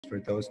for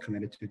those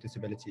committed to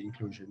disability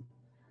inclusion.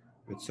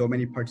 With so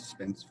many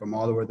participants from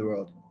all over the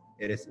world,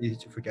 it is easy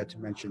to forget to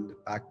mention the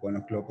backbone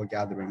of global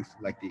gatherings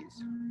like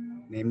these,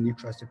 namely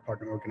trusted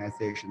partner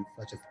organizations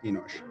such as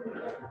Enosh.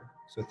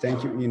 So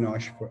thank you,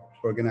 Enosh, for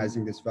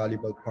organizing this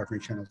valuable partner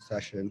channel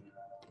session.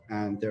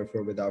 And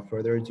therefore, without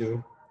further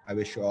ado, I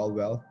wish you all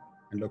well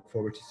and look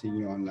forward to seeing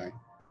you online.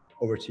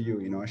 Over to you,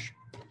 Enosh.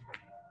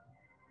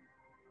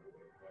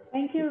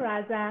 Thank you,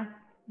 Raza.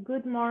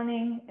 Good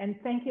morning, and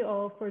thank you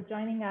all for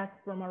joining us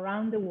from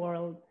around the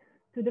world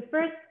to the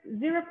first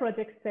Zero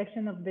Project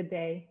session of the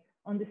day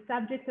on the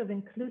subject of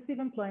inclusive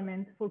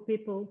employment for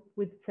people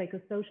with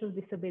psychosocial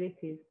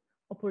disabilities,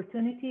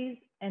 opportunities,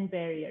 and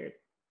barriers.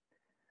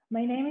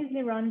 My name is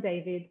Liron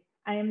David.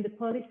 I am the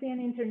Policy and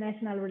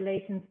International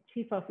Relations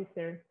Chief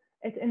Officer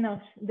at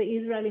Enosh, the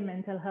Israeli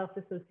Mental Health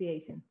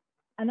Association,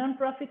 a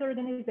nonprofit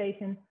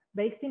organization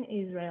based in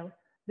Israel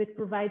that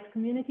provides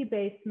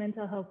community-based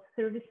mental health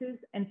services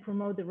and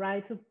promote the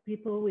rights of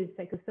people with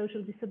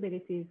psychosocial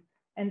disabilities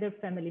and their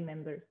family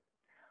members.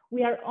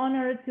 We are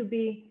honored to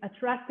be a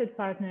trusted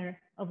partner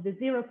of the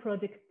Zero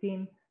Project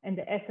team and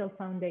the SL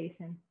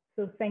Foundation.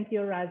 So thank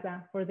you,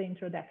 Raza, for the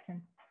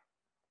introduction.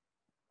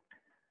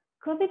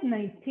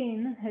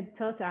 COVID-19 had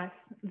taught us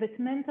that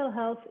mental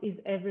health is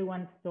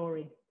everyone's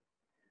story.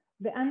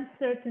 The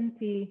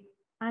uncertainty,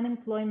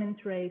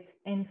 unemployment rate,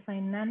 and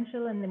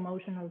financial and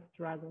emotional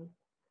struggles.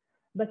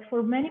 But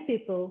for many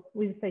people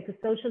with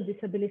psychosocial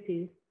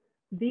disabilities,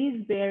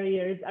 these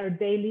barriers are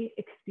daily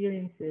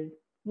experiences,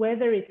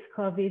 whether it's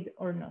COVID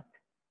or not.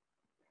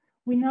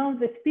 We know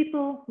that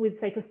people with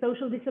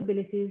psychosocial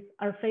disabilities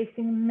are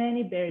facing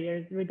many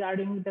barriers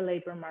regarding the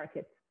labor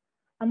market.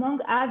 Among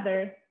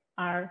others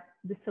are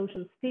the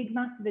social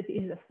stigma that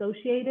is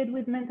associated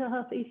with mental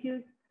health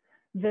issues,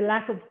 the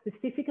lack of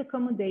specific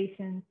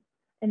accommodations,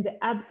 and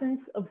the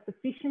absence of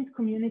sufficient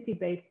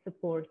community-based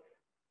support.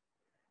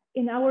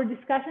 In our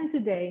discussion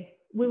today,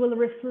 we will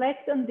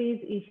reflect on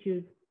these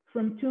issues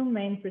from two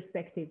main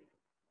perspectives.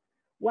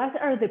 What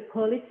are the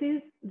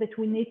policies that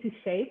we need to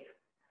shape,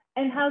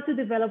 and how to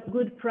develop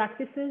good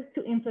practices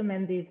to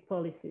implement these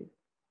policies?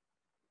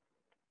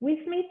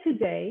 With me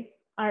today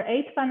are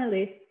 8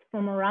 panelists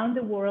from around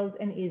the world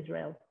and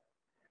Israel.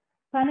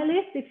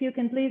 Panelists, if you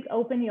can please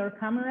open your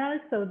cameras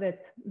so that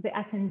the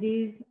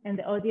attendees and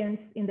the audience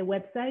in the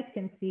website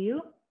can see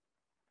you.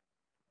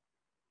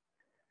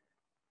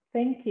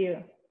 Thank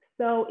you.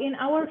 So in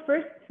our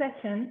first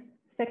section,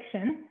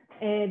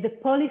 the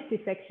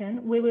policy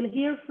section, we will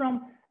hear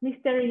from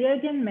Mr.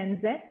 Jürgen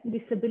Menze,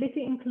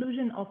 Disability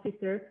Inclusion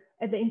Officer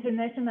at the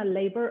International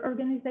Labour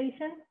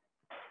Organization,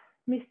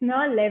 Ms.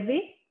 Noah Levi,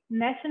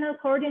 National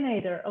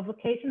Coordinator of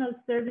Vocational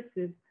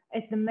Services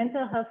at the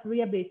Mental Health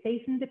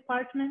Rehabilitation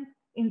Department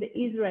in the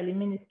Israeli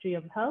Ministry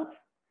of Health,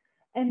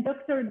 and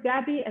Dr.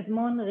 Gaby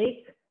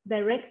Admon-Rick,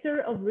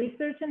 Director of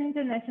Research and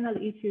International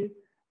Issues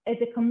at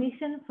the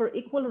Commission for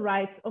Equal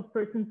Rights of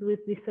Persons with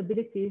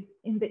Disabilities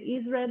in the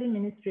Israeli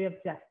Ministry of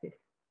Justice.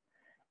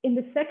 In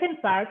the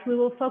second part, we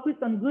will focus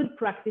on good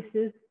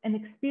practices and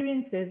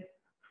experiences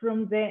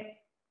from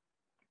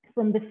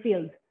the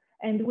field.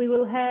 And we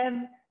will have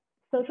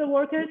social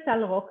worker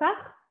Tal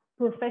Rokach,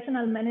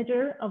 Professional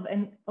Manager of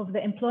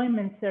the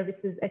Employment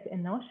Services at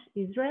Enosh,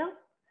 Israel,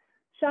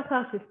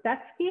 Shachar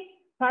Shestatsky,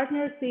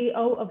 Partner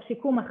CEO of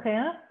Shikum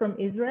Acher from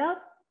Israel,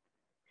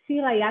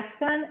 Shira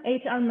Yaskan,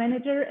 HR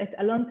Manager at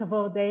Alon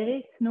Tavor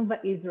Dairy, Tnuva,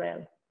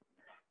 Israel.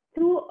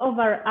 2 of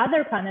our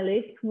other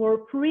panelists were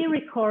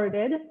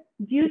pre-recorded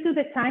due to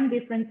the time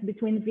difference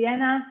between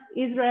Vienna,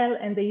 Israel,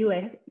 and the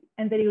US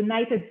and the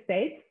United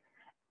States.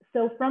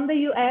 So from the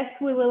US,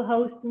 we will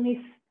host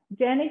Ms.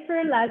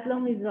 Jennifer Laszlo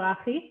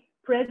Mizrahi,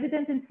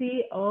 President and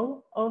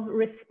CEO of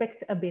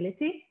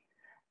RespectAbility,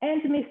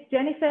 and Ms.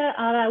 Jennifer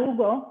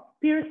Araugo,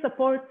 Peer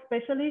Support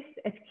Specialist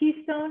at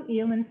Keystone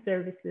Human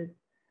Services.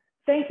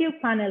 Thank you,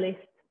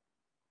 panelists.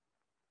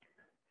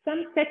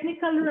 Some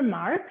technical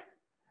remarks.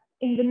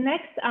 In the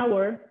next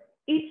hour,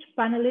 each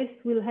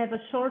panelist will have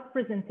a short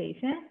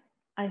presentation.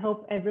 I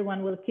hope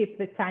everyone will keep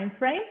the time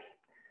frame.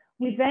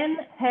 We then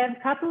have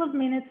a couple of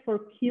minutes for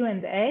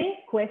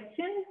Q&A,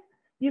 questions.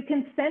 You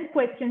can send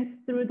questions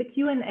through the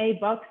Q&A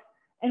box,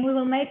 and we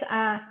will make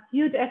a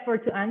huge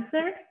effort to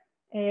answer,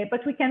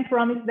 but we can't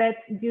promise that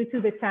due to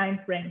the time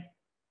frame.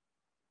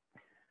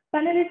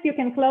 Panelists, you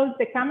can close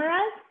the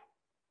cameras.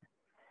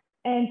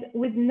 And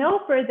with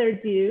no further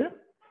ado,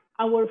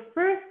 our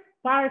first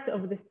part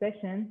of the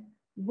session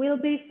will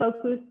be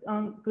focused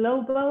on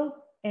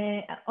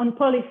on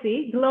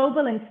policy,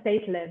 global and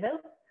state level.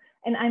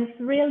 And I'm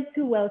thrilled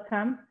to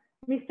welcome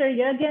Mr.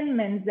 Jürgen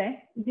Menze,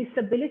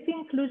 Disability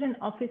Inclusion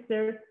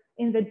Officer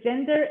in the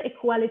Gender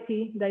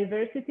Equality,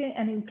 Diversity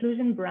and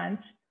Inclusion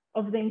branch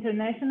of the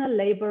International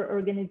Labour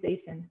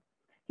Organization.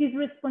 His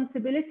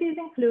responsibilities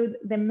include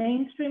the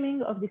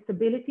mainstreaming of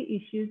disability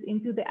issues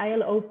into the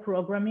ILO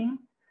programming,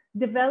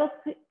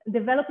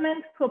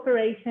 development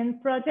cooperation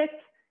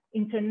projects,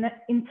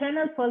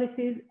 internal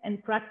policies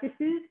and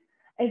practices,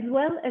 as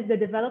well as the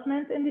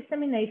development and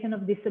dissemination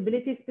of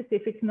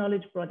disability-specific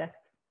knowledge products.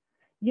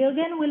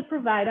 Jürgen will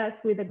provide us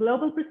with a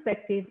global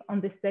perspective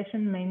on the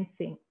session main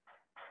theme.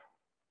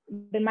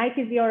 The mic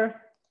is yours.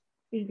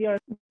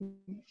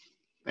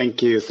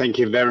 Thank you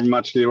very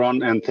much,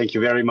 Liron, and thank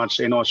you very much,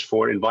 Enosh,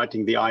 for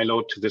inviting the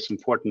ILO to this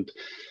important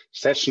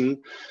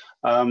session.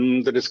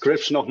 The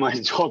description of my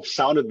job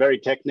sounded very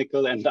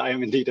technical, and I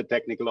am indeed a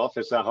technical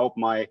officer. I hope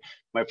my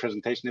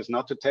presentation is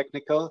not too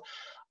technical.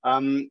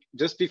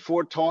 Just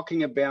before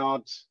talking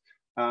about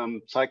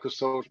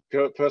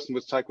person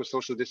with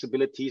psychosocial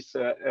disabilities,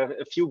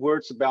 a few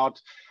words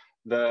about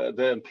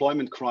the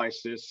employment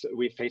crisis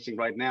we're facing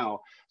right now.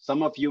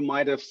 Some of you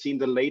might have seen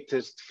the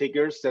latest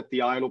figures that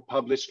the ILO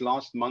published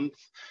last month,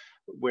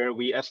 where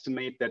we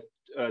estimate that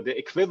the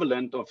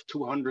equivalent of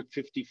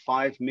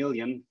 255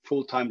 million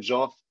full-time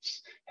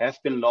jobs have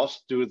been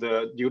lost due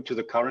to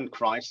the current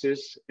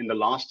crisis in the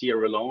last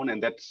year alone,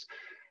 and that's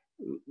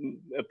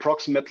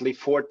approximately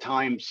 4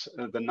 times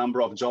the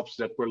number of jobs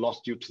that were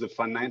lost due to the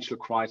financial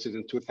crisis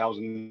in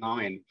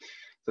 2009.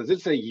 So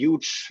this is a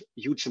huge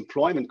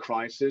employment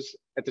crisis.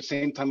 At the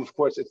same time, of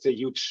course, it's a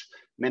huge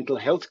mental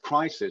health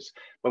crisis.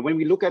 But when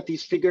we look at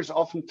these figures,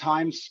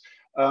 oftentimes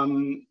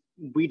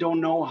we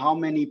don't know how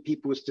many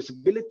people with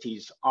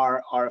disabilities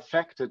are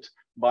affected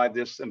by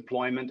this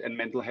employment and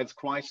mental health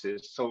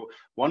crisis. So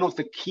one of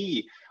the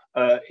key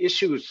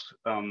issues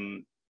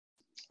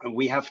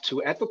we have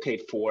to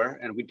advocate for,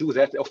 and we do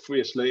that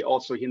obviously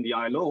also in the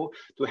ILO,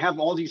 to have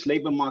all these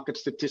labor market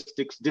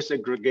statistics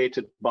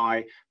disaggregated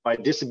by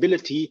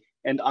disability,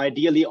 and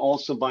ideally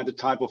also by the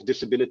type of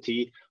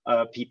disability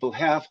people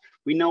have.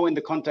 We know in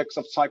the context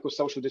of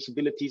psychosocial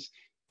disabilities,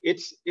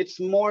 it's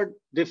more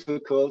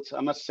difficult,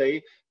 I must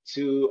say,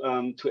 to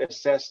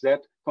assess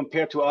that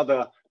compared to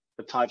other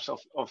types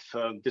of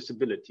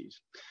disabilities.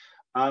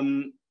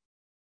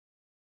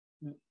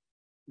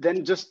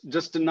 Then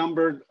just a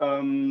number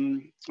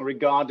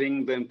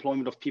regarding the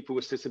employment of people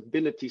with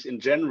disabilities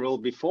in general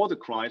before the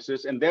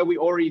crisis, and there we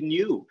already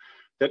knew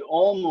that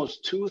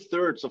almost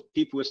 2/3 of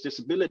people with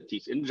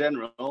disabilities in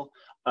general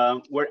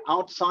were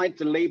outside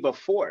the labor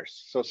force.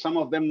 So some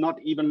of them not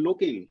even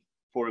looking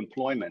for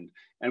employment.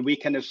 And we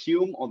can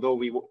assume, although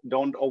we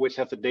don't always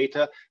have the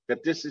data,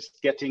 that this is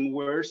getting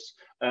worse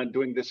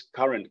during this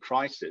current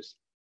crisis.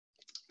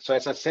 So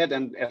as I said,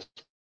 and as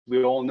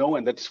we all know,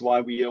 and that's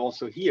why we are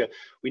also here,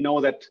 we know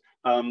that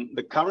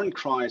the current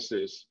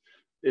crisis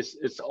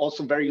is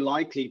also very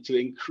likely to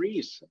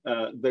increase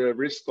the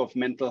risk of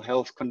mental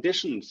health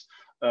conditions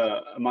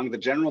among the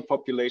general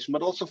population,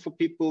 but also for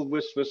people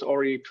with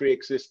already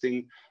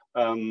pre-existing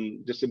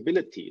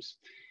disabilities.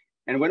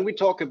 And when we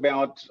talk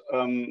about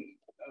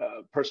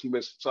person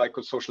with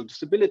psychosocial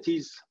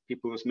disabilities,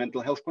 people with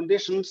mental health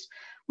conditions,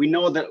 we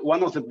know that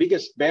one of the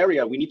biggest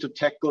barrier we need to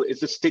tackle is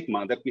the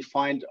stigma that we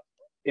find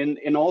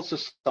in all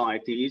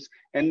societies,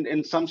 and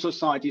in some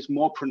societies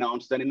more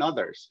pronounced than in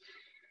others.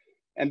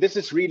 And this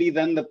is really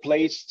then the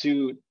place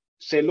to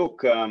say,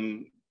 look,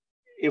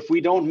 if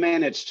we don't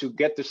manage to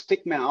get the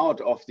stigma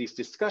out of these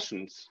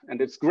discussions, and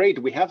it's great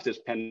we have this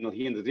panel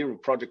here in the Zero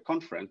Project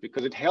Conference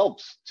because it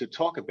helps to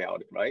talk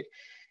about it, right?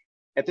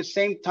 At the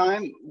same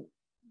time,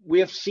 we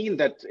have seen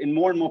that in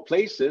more and more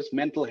places,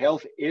 mental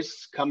health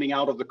is coming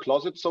out of the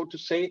closet, so to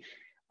say.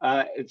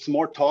 It's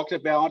more talked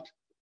about,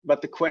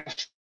 but the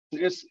question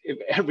is, if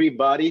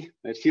everybody,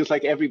 it feels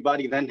like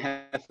everybody then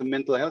has a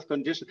mental health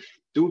condition,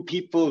 do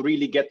people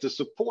really get the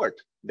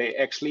support they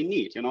actually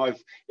need? You know,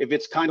 if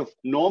it's kind of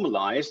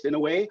normalized in a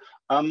way,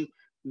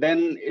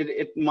 then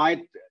it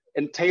might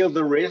entail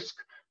the risk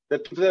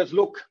that people say,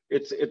 look,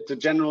 it's a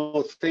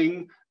general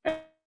thing,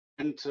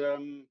 and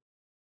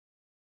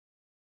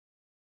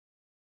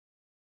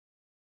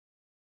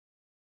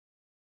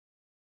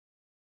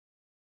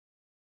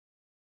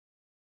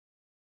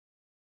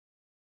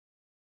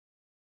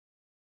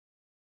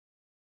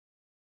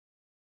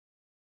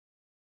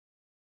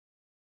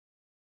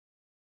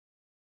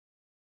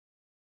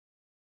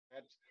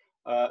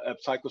a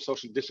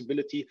psychosocial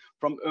disability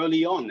from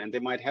early on, and they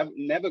might have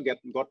never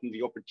gotten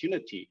the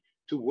opportunity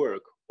to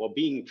work or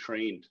being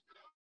trained.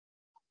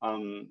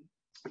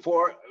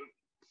 For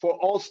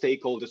all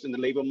stakeholders in the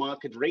labor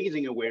market,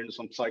 raising awareness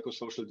on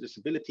psychosocial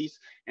disabilities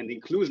and the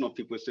inclusion of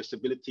people with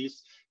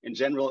disabilities in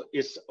general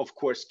is, of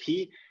course,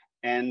 key.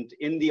 And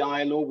in the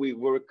ILO, we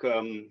work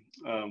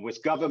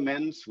with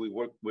governments, we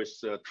work with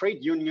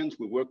trade unions,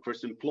 we work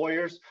with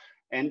employers.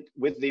 And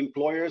with the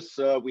employers,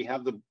 we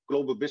have the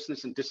Global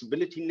Business and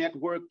Disability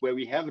Network, where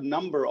we have a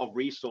number of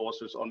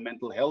resources on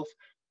mental health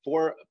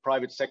for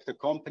private sector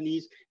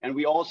companies. And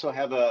we also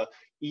have a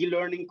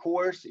e-learning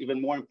course,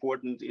 even more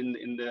important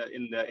in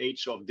the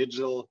age of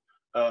digital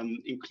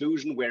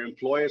inclusion, where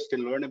employers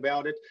can learn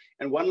about it.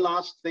 And one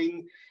last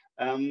thing,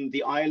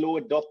 the ILO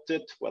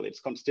adopted, well, its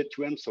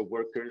constituents, so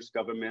workers,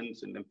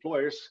 governments, and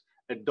employers,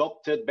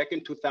 adopted back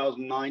in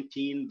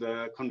 2019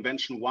 the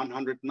Convention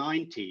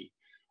 190.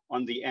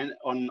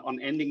 On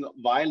ending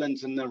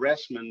violence and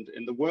harassment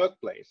in the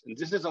workplace. And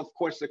this is, of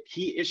course, a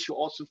key issue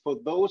also for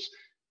those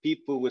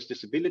people with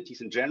disabilities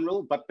in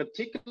general, but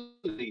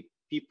particularly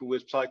people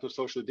with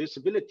psychosocial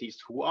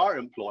disabilities who are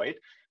employed,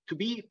 to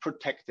be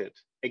protected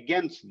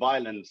against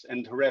violence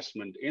and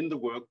harassment in the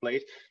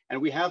workplace. And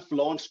we have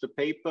launched a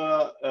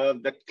paper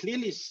that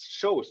clearly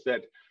shows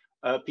that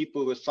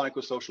people with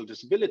psychosocial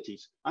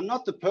disabilities are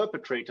not the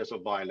perpetrators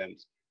of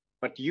violence,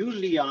 but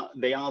usually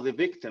they are the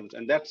victims.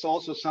 And that's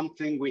also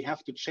something we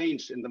have to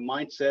change in the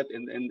mindset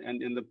and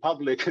in the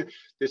public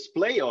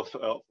display of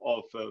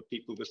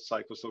people with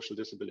psychosocial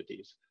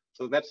disabilities.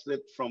 So that's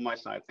it from my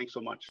side. Thanks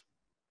so much.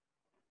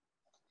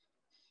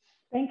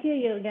 Thank you,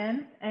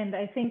 Jürgen. And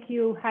I think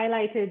you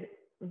highlighted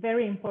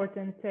very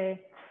important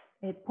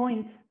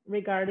points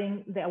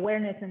regarding the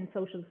awareness and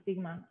social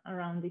stigma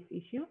around this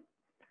issue.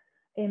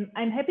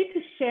 I'm happy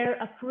to share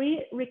a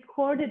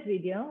pre-recorded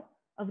video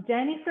of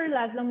Jennifer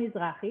Laszlo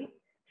Mizrahi.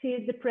 She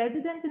is the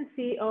president and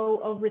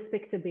CEO of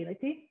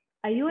RespectAbility,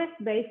 a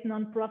US-based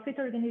nonprofit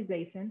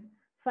organization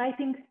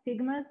fighting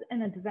stigmas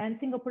and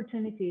advancing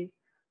opportunities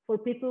for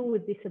people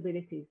with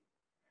disabilities.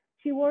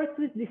 She works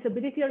with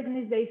disability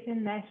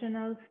organizations,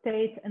 national,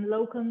 state, and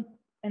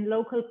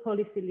local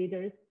policy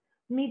leaders,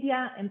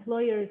 media,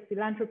 employers,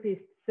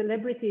 philanthropists,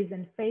 celebrities,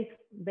 and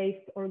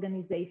faith-based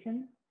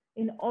organizations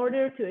in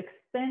order to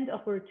expand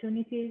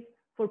opportunities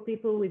for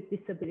people with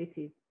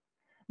disabilities.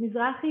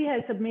 Mizrahi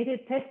has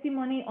submitted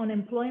testimony on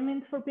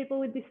employment for people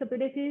with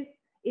disabilities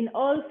in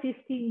all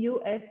 50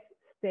 US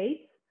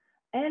states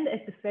and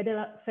at the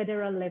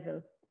federal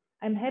level.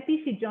 I'm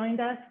happy she joined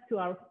us to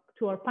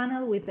our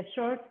panel with a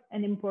short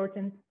and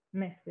important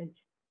message.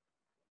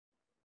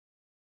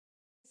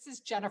 This is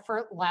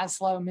Jennifer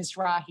Laszlo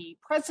Mizrahi,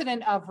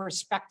 president of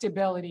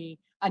RespectAbility,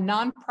 a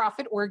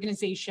nonprofit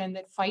organization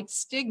that fights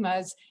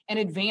stigmas and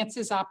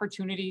advances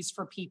opportunities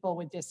for people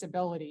with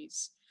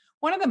disabilities.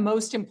 One of the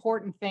most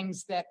important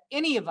things that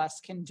any of us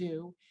can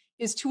do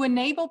is to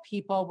enable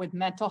people with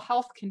mental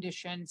health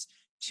conditions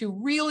to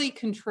really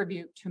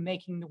contribute to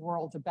making the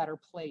world a better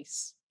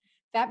place.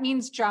 That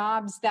means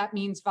jobs, that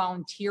means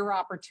volunteer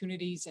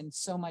opportunities, and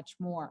so much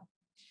more.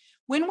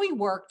 When we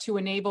work to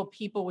enable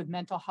people with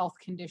mental health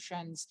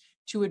conditions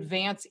to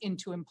advance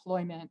into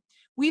employment,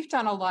 we've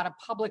done a lot of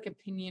public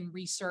opinion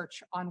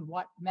research on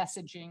what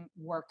messaging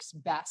works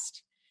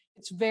best.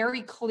 It's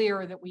very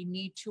clear that we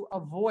need to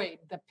avoid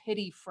the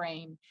pity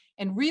frame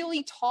and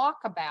really talk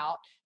about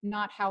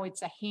not how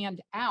it's a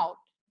hand out,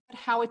 but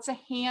how it's a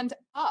hand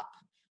up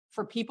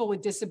for people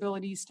with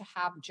disabilities to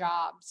have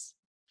jobs.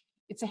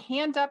 It's a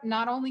hand up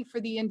not only for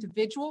the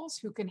individuals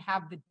who can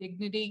have the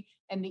dignity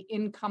and the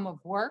income of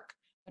work,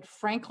 but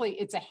frankly,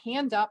 it's a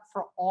hand up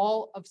for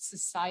all of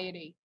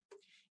society.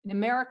 In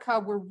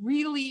America, we're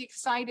really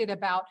excited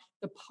about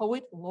the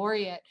poet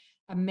laureate,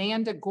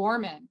 Amanda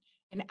Gorman,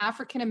 an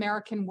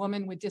African-American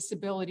woman with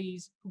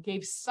disabilities who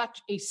gave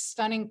such a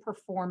stunning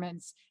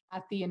performance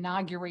at the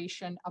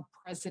inauguration of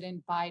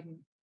President Biden.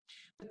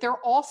 But there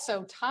are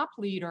also top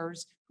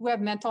leaders who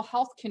have mental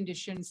health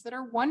conditions that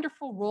are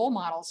wonderful role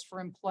models for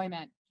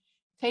employment.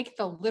 Take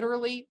the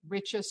literally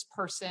richest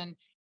person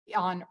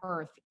on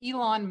earth,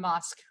 Elon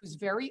Musk, who's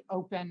very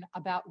open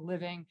about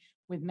living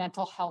with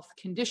mental health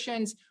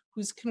conditions,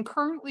 who's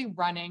concurrently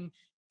running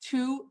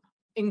two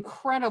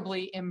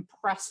incredibly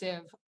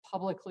impressive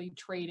publicly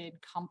traded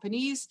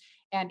companies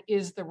and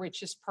is the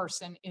richest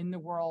person in the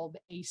world,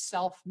 a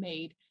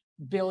self-made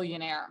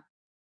billionaire.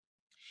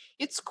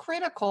 It's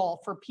critical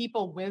for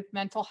people with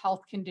mental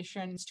health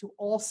conditions to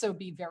also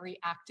be very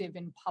active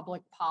in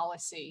public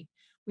policy.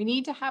 We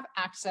need to have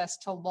access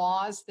to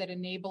laws that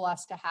enable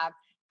us to have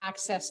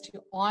access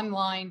to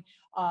online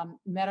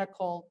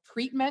medical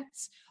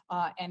treatments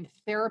and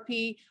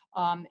therapy,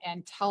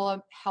 and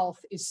telehealth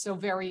is so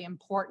very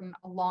important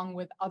along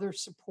with other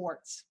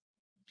supports.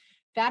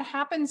 That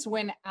happens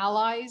when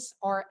allies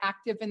are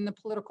active in the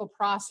political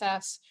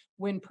process,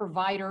 when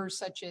providers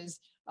such as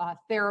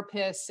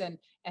therapists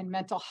and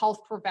mental health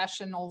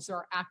professionals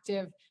are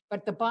active.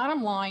 But the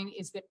bottom line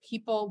is that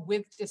people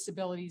with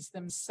disabilities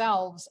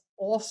themselves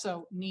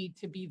also need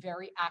to be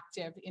very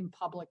active in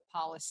public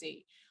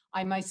policy.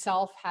 I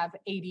myself have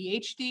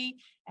ADHD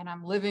and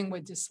I'm living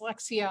with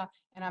dyslexia,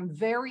 and I'm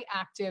very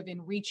active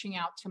in reaching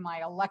out to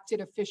my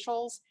elected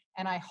officials,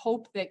 and I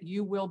hope that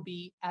you will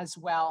be as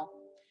well.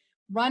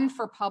 Run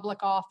for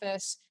public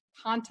office,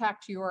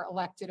 contact your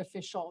elected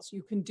officials.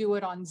 You can do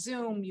it on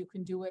Zoom, you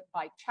can do it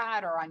by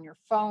chat or on your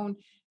phone.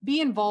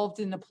 Be involved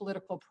in the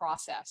political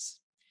process.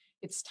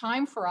 It's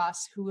time for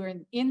us who are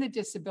in the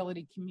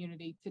disability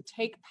community to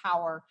take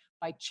power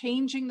by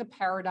changing the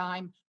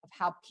paradigm of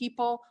how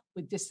people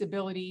with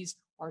disabilities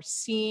are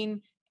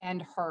seen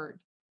and heard.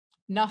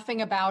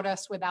 Nothing about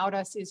us without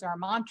us is our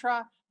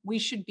mantra. We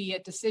should be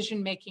at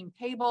decision-making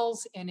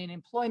tables and in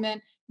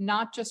employment,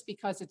 not just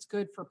because it's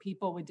good for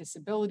people with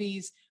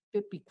disabilities,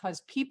 but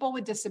because people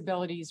with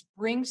disabilities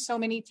bring so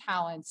many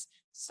talents,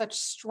 such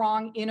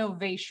strong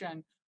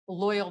innovation,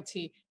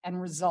 loyalty,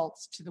 and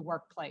results to the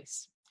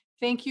workplace.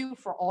 Thank you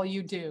for all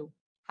you do.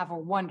 Have a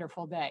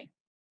wonderful day.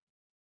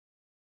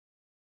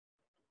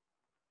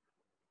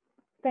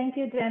 Thank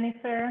you,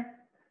 Jennifer.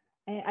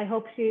 I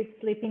hope she's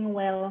sleeping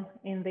well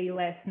in the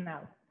US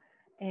now.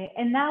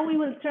 And now we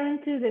will turn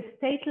to the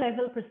state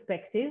level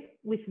perspective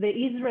with the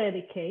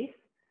Israeli case.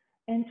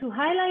 And to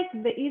highlight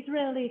the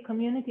Israeli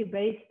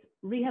community-based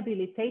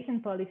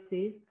rehabilitation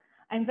policies,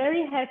 I'm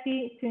very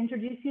happy to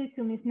introduce you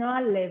to Ms.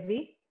 Noah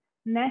Levi,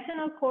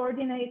 National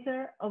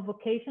Coordinator of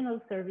Vocational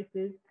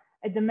Services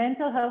at the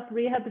Mental Health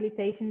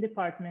Rehabilitation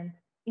Department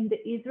in the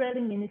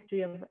Israeli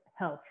Ministry of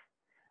Health.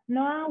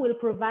 Noah will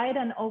provide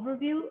an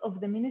overview of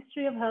the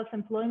Ministry of Health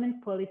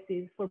employment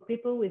policies for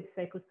people with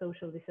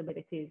psychosocial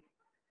disabilities.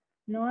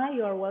 Noah,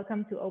 you are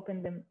welcome to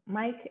open the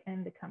mic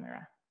and the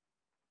camera.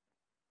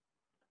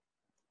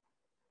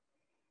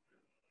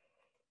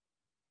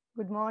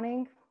 Good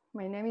morning.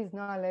 My name is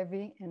Noah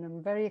Levi, and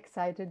I'm very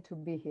excited to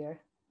be here.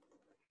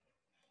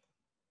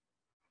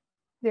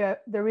 The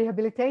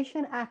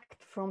Rehabilitation Act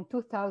from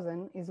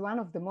 2000 is one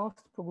of the most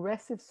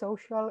progressive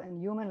social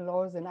and human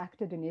laws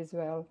enacted in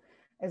Israel,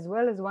 as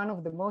well as one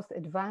of the most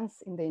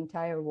advanced in the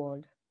entire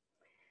world.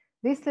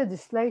 This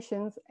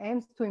legislation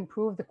aims to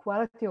improve the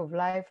quality of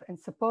life and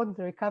support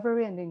the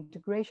recovery and the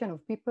integration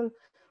of people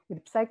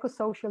with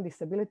psychosocial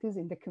disabilities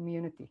in the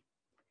community.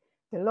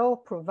 The law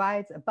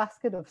provides a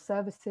basket of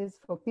services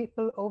for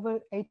people over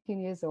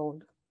 18 years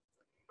old.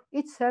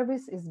 Each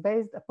service is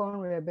based upon a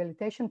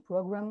rehabilitation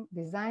program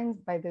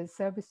designed by the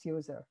service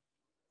user.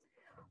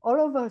 All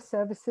of our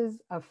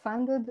services are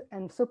funded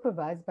and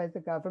supervised by the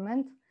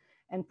government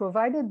and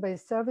provided by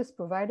service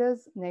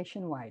providers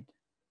nationwide.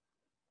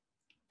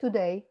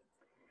 Today,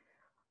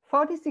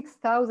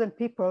 46,000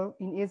 people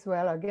in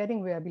Israel are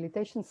getting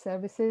rehabilitation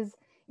services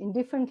in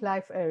different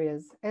life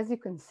areas, as you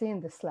can see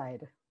in the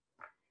slide.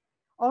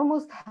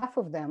 Almost half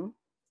of them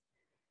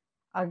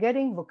are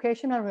getting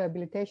vocational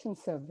rehabilitation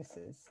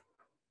services.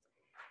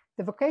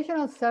 The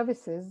vocational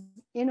services'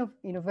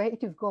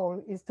 innovative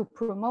goal is to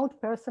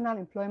promote personal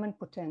employment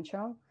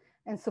potential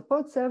and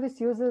support service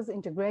users'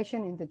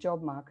 integration in the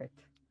job market.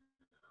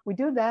 We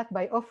do that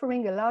by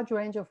offering a large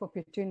range of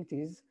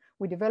opportunities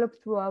we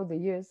developed throughout the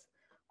years,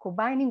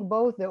 combining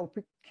both the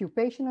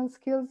occupational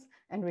skills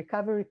and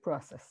recovery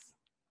process.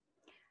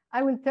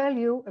 I will tell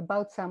you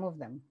about some of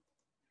them.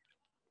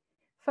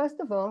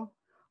 First of all,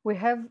 we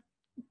have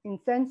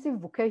intensive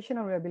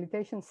vocational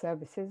rehabilitation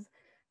services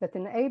that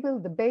enable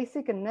the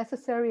basic and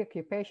necessary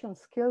occupational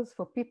skills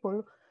for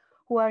people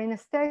who are in a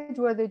stage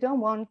where they don't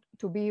want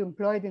to be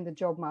employed in the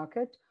job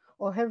market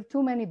or have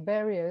too many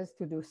barriers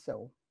to do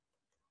so.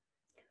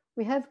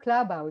 We have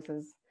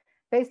clubhouses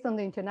based on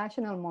the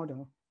international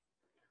model.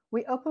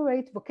 We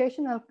operate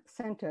vocational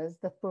centers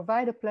that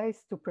provide a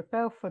place to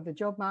prepare for the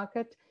job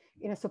market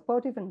in a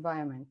supportive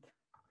environment.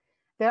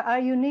 There are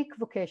unique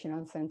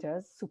vocational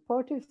centers,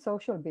 supportive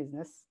social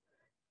business,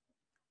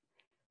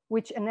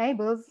 which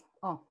enables,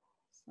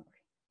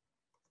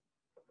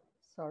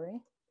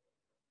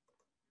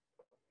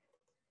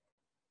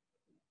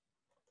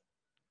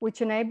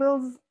 which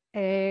enable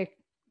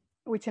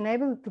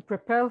to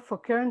prepare for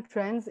current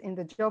trends in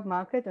the job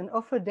market and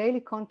offer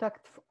daily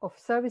contact of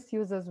service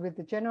users with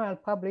the general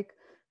public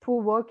through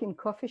work in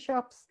coffee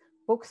shops,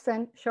 book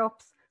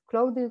shops,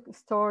 clothing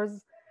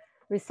stores,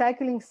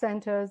 recycling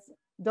centers,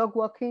 dog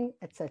walking,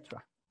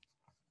 etc.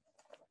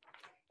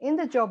 In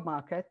the job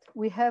market,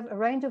 we have a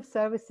range of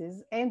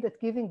services aimed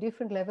at giving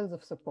different levels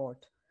of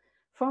support,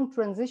 from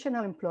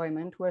transitional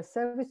employment, where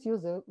service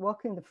users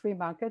work in the free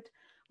market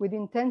with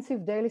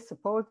intensive daily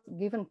support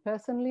given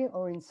personally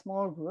or in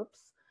small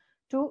groups,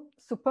 to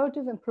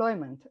supportive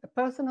employment, a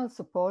personal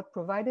support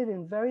provided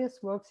in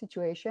various work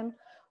situations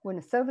when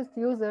a service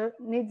user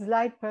needs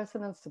light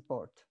personal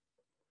support.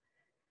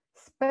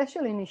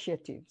 Special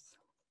initiatives.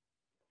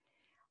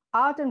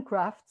 Art and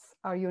crafts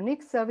are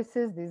unique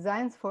services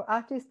designed for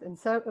artists and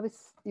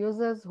service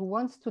users who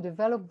want to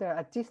develop their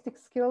artistic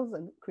skills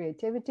and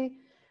creativity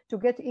to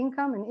get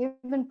income and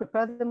even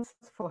prepare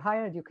themselves for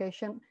higher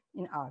education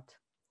in art.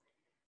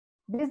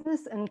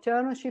 Business and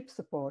entrepreneurship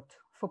support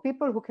for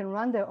people who can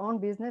run their own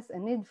business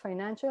and need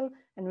financial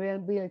and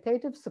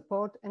rehabilitative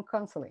support and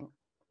counseling.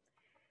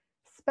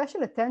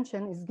 Special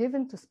attention is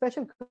given to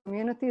special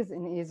communities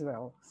in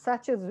Israel,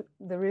 such as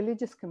the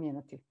religious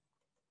community.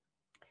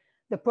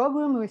 The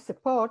programs we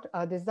support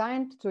are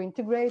designed to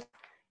integrate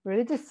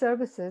religious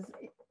services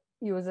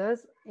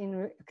users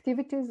in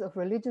activities of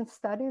religious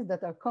studies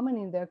that are common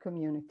in their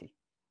community.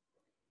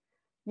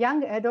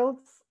 Young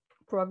adults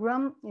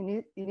program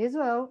in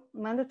Israel,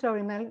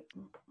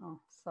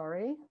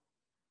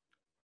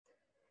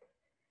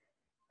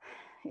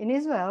 In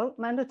Israel,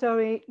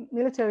 mandatory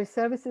military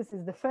services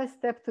is the first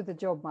step to the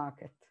job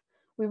market.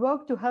 We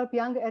work to help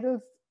young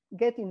adults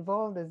get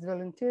involved as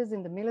volunteers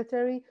in the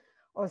military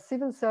or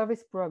civil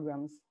service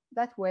programs.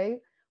 That way,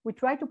 we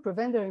try to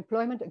prevent their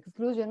employment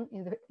exclusion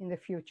in the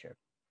future.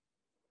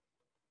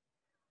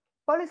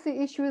 Policy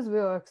issues we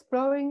are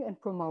exploring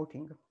and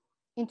promoting.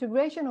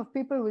 Integration of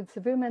people with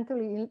severe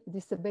mental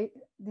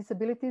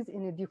disabilities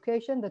in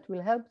education that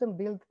will help them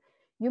build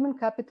human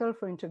capital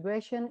for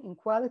integration in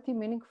quality,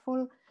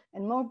 meaningful,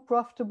 and more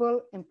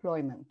profitable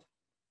employment.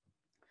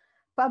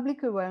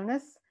 Public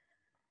awareness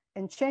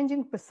and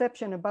changing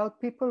perception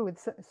about people with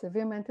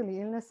severe mental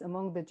illness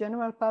among the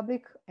general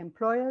public,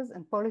 employers,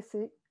 and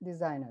policy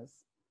designers.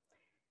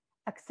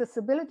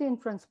 Accessibility in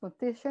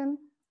transportation,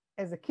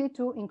 as a key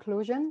to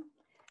inclusion,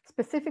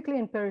 specifically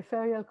in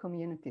peripheral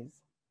communities,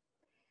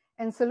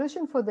 and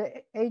solution for the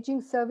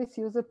aging service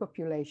user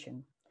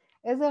population.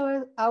 As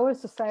our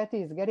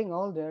society is getting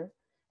older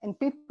and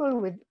people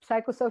with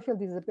psychosocial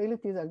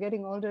disabilities are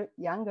getting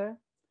younger,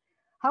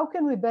 how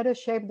can we better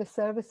shape the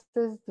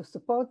services to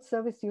support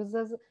service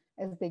users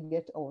as they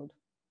get old?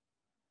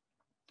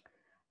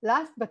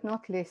 Last but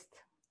not least,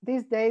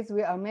 these days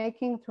we are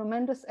making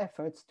tremendous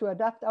efforts to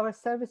adapt our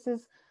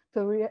services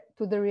to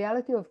the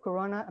reality of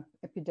Corona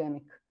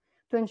epidemic,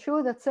 to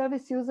ensure that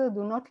service users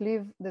do not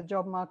leave the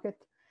job market,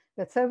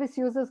 that service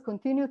users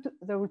continue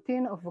the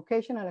routine of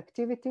vocational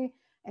activity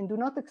and do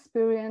not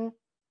experience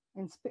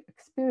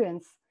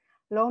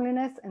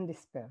loneliness and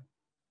despair.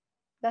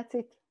 That's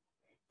it.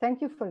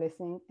 Thank you for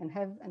listening and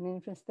have an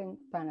interesting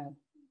panel.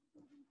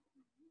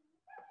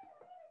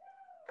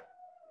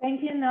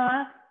 Thank you,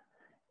 Noah.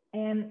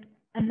 And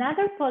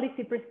another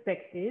policy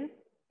perspective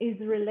is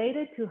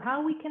related to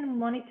how we can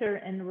monitor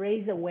and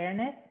raise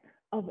awareness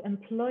of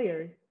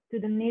employers to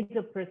the needs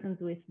of persons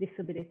with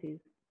disabilities.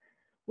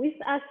 With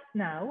us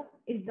now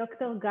is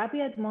Dr. Gaby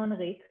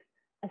Admon-Rick,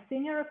 a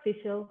senior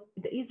official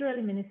at the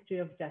Israeli Ministry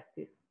of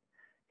Justice.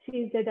 She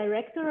is the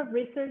Director of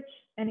Research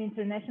and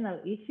International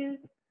Issues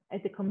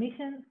at the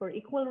Commission for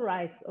Equal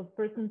Rights of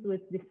Persons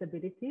with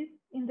Disabilities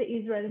in the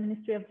Israeli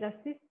Ministry of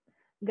Justice.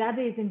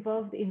 Gaby is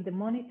involved in the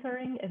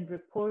monitoring and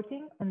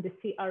reporting on the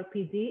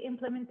CRPD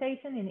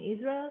implementation in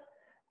Israel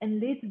and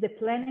leads the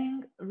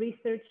planning,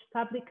 research,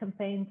 public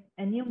campaigns,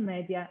 and new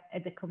media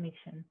at the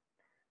Commission.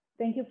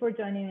 Thank you for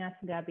joining us,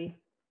 Gaby.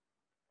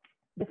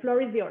 The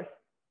floor is yours.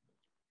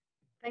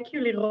 Thank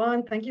you,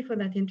 Liron. Thank you for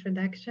that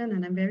introduction.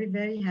 And I'm very,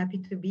 very happy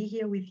to be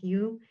here with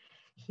you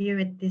here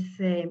at this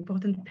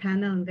important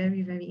panel and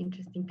very, very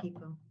interesting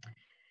people.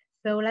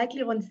 So like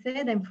Liron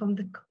said, I'm from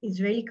the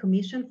Israeli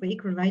Commission for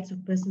Equal Rights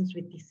of Persons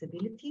with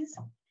Disabilities.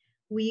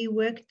 We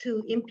work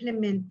to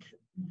implement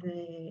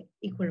the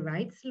Equal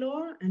Rights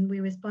Law, and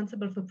we're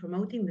responsible for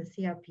promoting the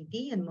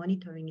CRPD and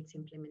monitoring its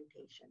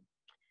implementation.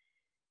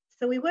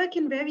 So we work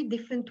in very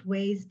different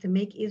ways to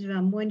make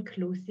Israel more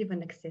inclusive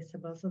and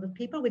accessible so that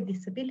people with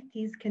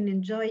disabilities can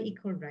enjoy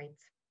equal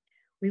rights.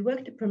 We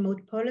work to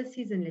promote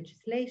policies and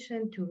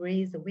legislation to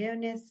raise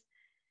awareness,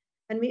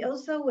 and we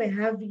also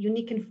have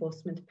unique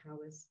enforcement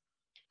powers.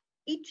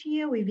 Each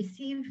year, we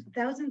receive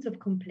thousands of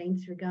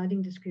complaints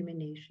regarding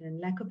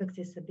discrimination, lack of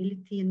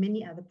accessibility, and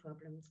many other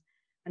problems.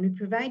 And we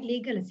provide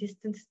legal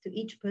assistance to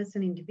each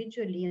person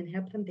individually and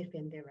help them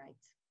defend their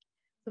rights.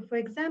 So for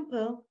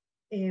example,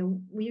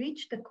 we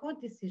reached a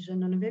court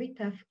decision on a very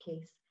tough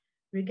case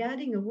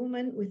regarding a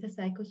woman with a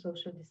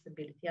psychosocial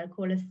disability. I'll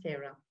call her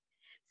Sarah.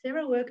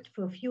 Sarah worked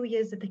for a few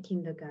years at the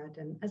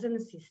kindergarten as an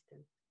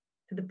assistant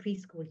to the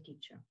preschool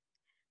teacher.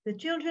 The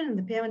children and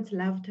the parents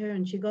loved her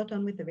and she got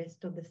on with the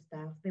rest of the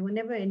staff. There were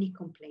never any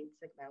complaints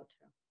about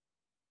her.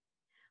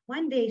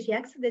 One day she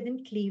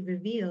accidentally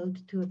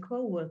revealed to a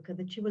co-worker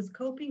that she was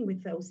coping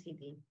with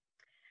OCD.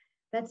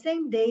 That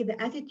same day,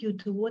 the attitude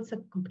towards her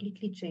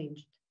completely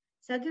changed.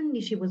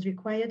 Suddenly she was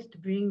required to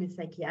bring a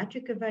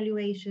psychiatric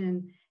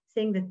evaluation,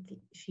 saying that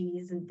she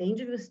isn't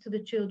dangerous to the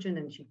children,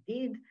 and she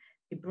did.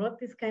 She brought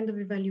this kind of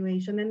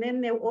evaluation, and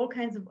then there were all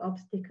kinds of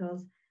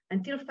obstacles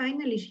until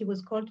finally she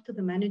was called to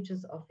the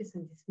manager's office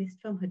and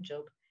dismissed from her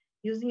job,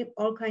 using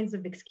all kinds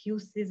of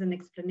excuses and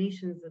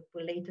explanations that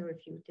were later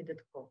refuted at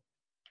court.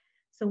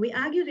 So we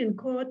argued in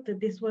court that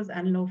this was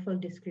unlawful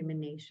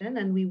discrimination,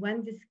 and we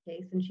won this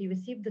case, and she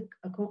received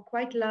a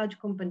quite large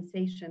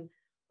compensation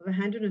of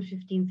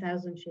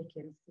 115,000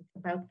 shekels. It's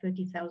about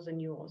 30,000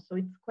 euros, so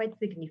it's quite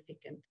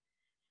significant.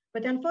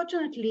 But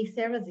unfortunately,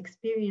 Sarah's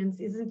experience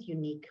isn't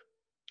unique.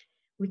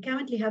 We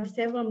currently have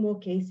several more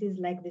cases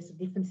like this at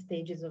different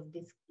stages of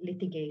this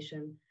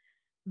litigation.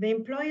 The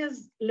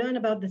employers learn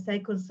about the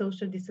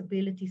psychosocial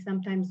disability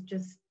sometimes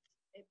just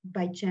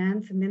by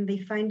chance, and then they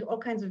find all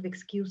kinds of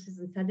excuses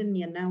and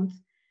suddenly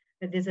announce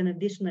that there's an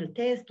additional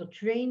test or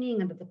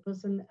training and that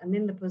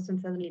then the person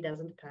suddenly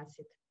doesn't pass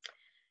it.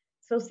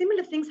 So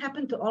similar things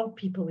happen to all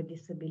people with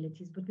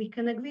disabilities, but we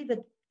can agree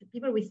that the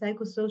people with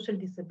psychosocial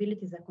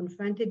disabilities are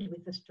confronted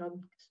with the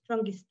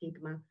strongest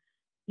stigma,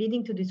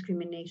 leading to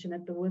discrimination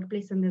at the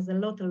workplace, and there's a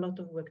lot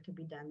of work to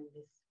be done in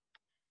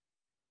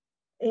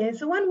this.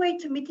 So one way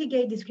to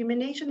mitigate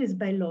discrimination is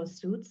by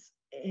lawsuits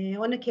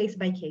on a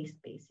case-by-case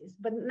basis.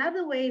 But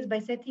another way is by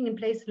setting in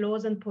place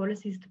laws and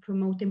policies to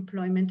promote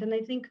employment. And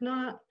I think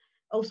Noah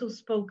also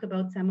spoke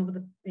about some of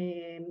the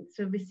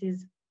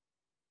services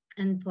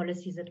and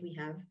policies that we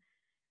have.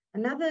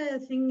 Another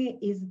thing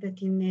is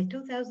that in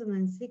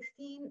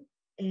 2016,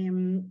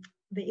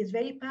 the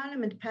Israeli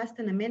parliament passed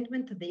an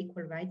amendment to the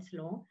Equal Rights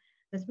Law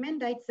that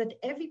mandates that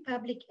every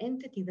public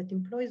entity that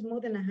employs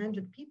more than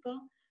 100 people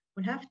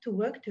will have to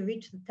work to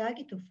reach the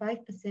target of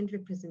 5%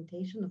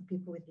 representation of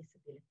people with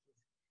disabilities.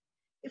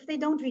 If they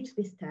don't reach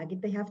this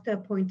target, they have to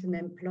appoint an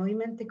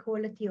employment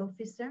equality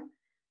officer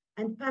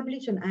and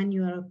publish an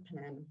annual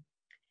plan.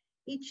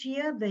 Each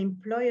year, the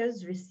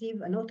employers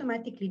receive an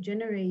automatically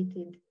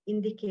generated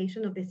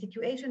indication of the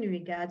situation in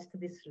regards to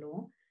this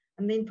law,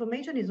 and the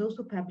information is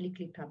also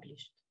publicly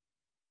published.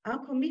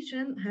 Our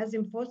commission has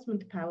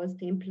enforcement powers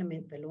to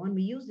implement the law, and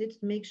we use it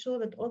to make sure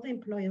that all the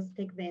employers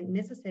take the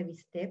necessary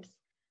steps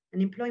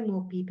and employ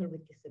more people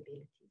with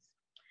disabilities.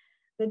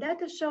 The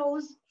data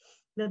shows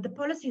that the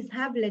policies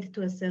have led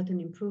to a certain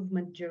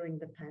improvement during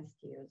the past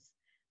years.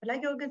 But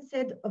like Jürgen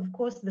said, of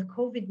course, the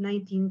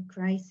COVID-19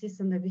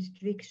 crisis and the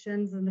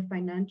restrictions and the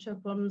financial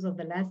problems of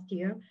the last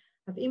year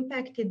have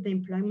impacted the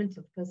employment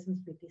of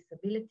persons with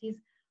disabilities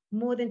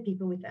more than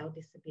people without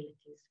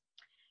disabilities.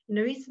 In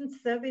a recent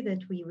survey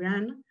that we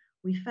ran,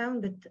 we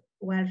found that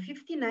while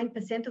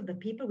 59% of the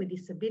people with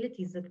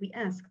disabilities that we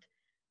asked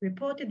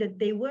reported that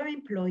they were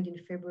employed in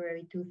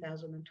February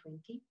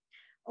 2020,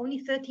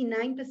 only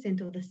 39%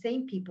 of the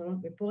same people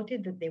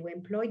reported that they were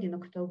employed in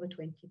October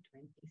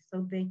 2020.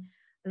 So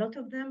a lot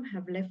of them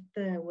have left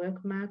the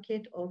work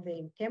market, or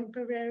they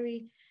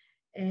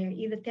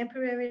either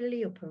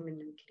temporarily or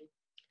permanently.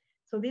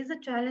 So these are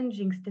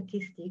challenging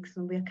statistics,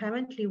 and we are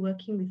currently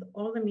working with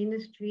all the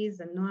ministries,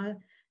 and Noah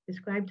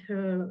described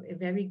her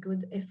very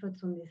good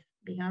efforts on this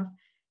behalf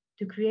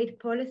to create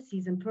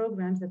policies and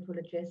programs that will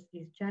address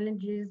these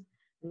challenges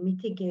and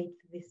mitigate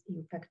this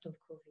impact of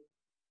COVID.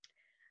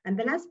 And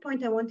the last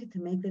point I wanted to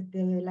make that,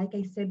 like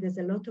I said, there's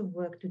a lot of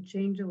work to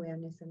change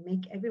awareness and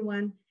make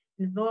everyone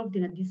involved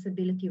in a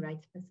disability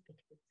rights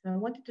perspective. So I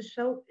wanted to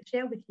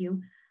share with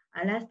you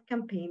our last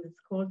campaign that's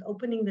called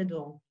Opening the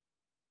Door.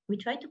 We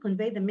try to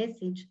convey the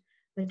message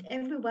that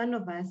every one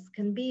of us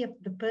can be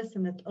the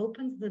person that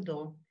opens the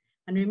door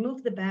and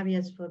remove the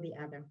barriers for the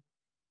other.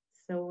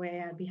 So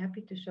I'll be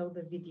happy to show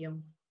the video.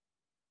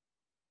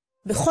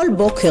 בכל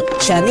בוקר,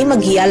 כשאני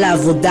מגיעה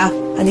לעבודה,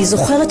 אני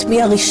זוכרת מי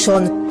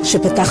הראשון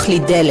שפתח לי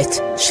דלת,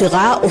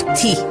 שראה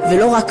אותי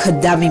ולא רק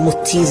אדם עם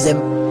אוטיזם.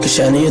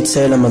 כשאני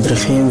יוצא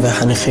למדריכים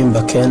והחניכים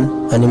בקן,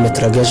 אני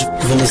מתרגש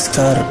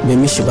ונזכר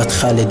במי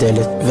שפתחה לי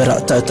דלת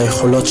וראתה את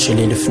היכולות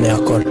שלי לפני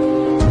הכל.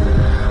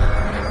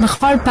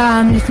 בכל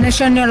פעם, לפני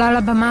שאני עולה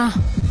לבמה,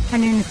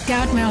 אני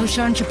נזכרת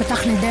מהראשון שפתח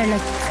לי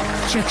דלת,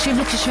 שהקשיב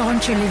לכישרון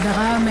שלי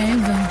וראה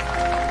מעבר.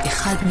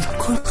 אחד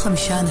מכל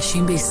 5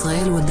 אנשים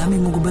בישראל הוא אדם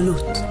עם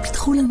מוגבלות.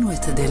 פתחו לנו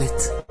את הדלת,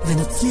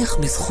 ונצליח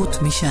בזכות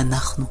מי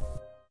שאנחנו.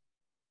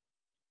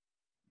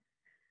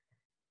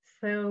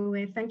 So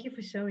thank you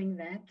for showing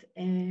that.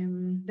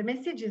 The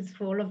message is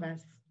for all of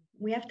us.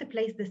 We have to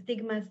place the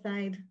stigma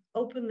aside,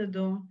 open the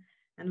door,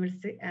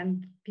 and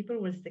people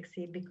will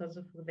succeed because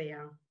of who they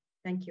are.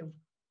 Thank you.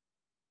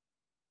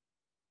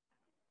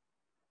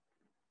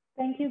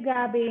 Thank you,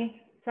 Gaby.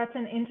 Such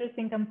an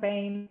interesting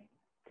campaign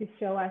to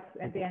show us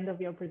at the end of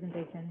your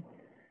presentation.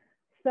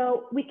 So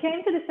we came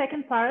to the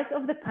second part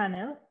of the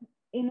panel,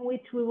 in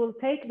which we will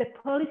take the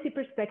policy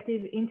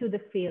perspective into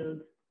the field.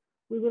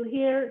 We will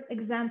hear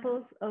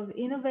examples of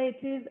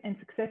innovative and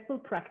successful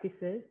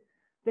practices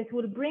that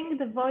will bring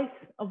the voice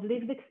of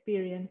lived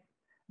experience,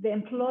 the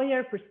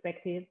employer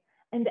perspective,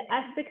 and the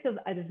aspect of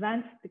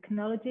advanced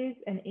technologies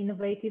and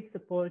innovative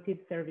supportive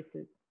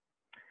services.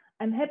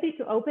 I'm happy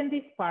to open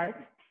this part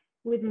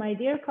with my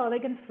dear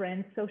colleague and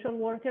friend, social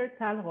worker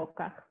Tal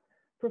Rokach,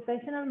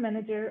 Professional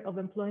Manager of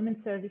Employment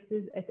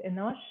Services at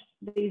Enosh,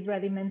 the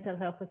Israeli Mental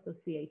Health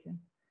Association.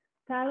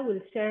 Tal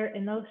will share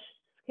Enosh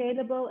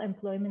scalable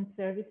employment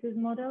services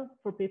model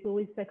for people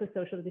with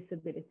psychosocial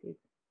disabilities.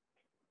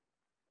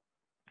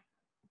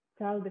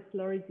 Tal, the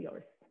floor is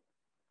yours.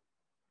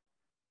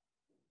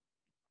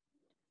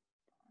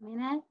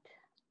 Minute.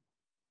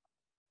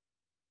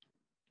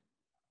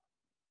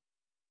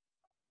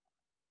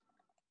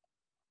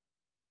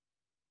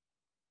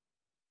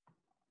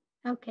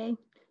 Okay,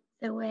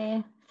 so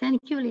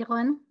thank you,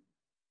 Liron.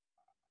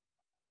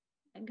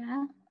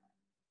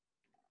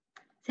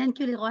 Thank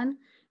you, Liron.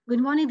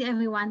 Good morning,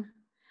 everyone.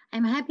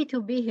 I'm happy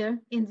to be here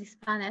in this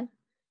panel,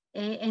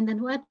 and I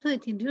want to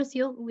introduce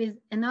you with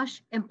Enosh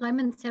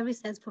Employment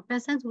Services for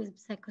persons with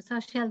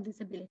psychosocial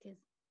disabilities.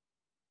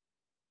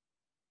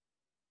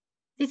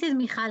 This is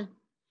Michal.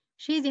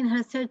 She is in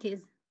her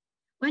 30s.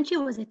 When she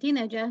was a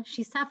teenager,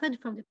 she suffered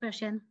from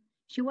depression.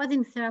 She was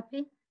in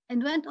therapy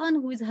and went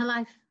on with her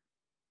life.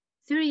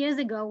 3 years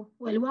ago,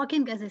 while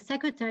working as a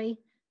secretary,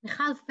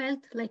 Michal felt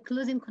like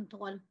losing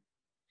control.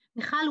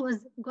 Michal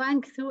was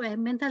going through a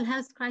mental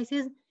health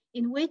crisis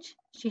in which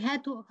she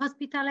had to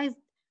hospitalize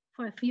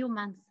for a few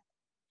months.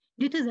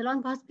 Due to the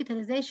long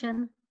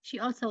hospitalization, she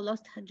also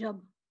lost her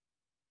job.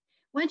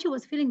 When she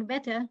was feeling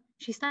better,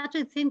 she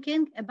started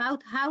thinking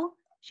about how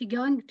she's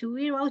going to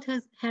reroute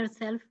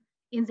herself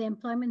in the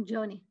employment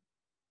journey.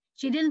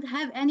 She didn't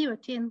have any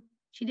routine.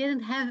 She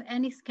didn't have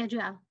any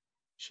schedule.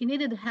 She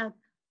needed help.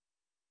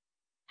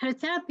 Her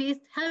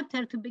therapist helped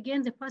her to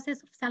begin the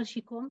process of Sal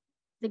Shikum,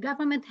 the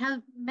government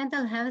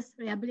mental health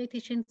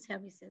rehabilitation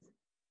services.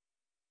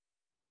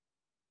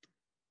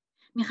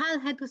 Michal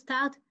had to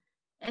start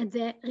at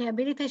the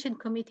rehabilitation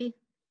committee.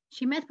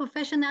 She met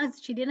professionals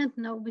she didn't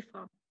know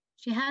before.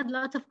 She had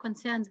lots of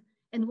concerns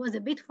and was a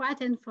bit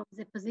frightened from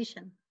the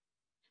position.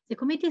 The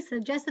committee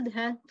suggested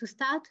her to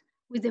start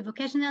with the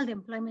Vocational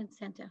Employment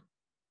Center.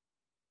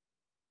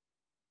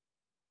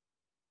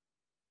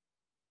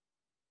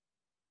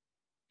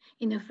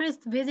 In her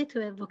first visit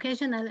to a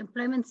vocational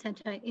employment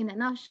center in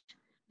Enosh,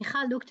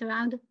 Michal looked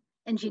around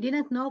and she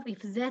didn't know if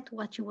that's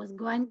what she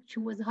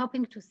was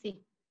hoping to see.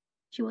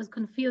 She was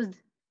confused.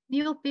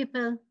 New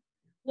people,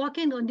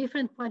 working on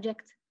different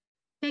projects,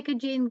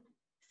 packaging,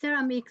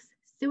 ceramics,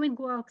 sewing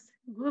works,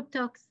 group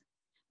talks.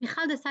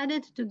 Michal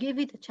decided to give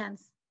it a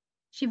chance.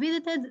 She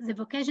visited the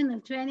vocational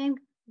training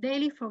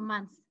daily for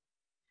months.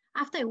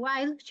 After a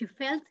while, she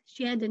felt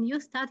she had a new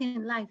start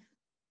in life.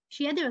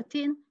 She had a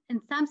routine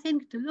and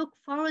something to look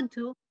forward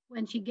to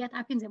when she got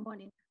up in the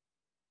morning.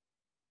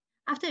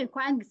 After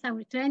acquiring some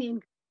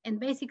retraining and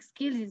basic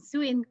skills in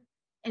sewing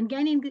and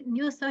gaining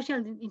new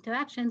social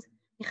interactions,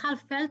 Michal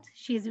felt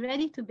she is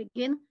ready to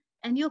begin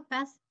a new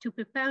path to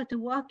prepare to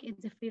work in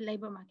the free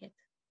labor market.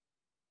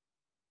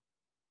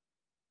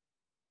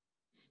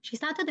 She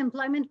started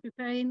employment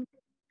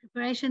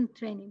preparation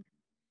training.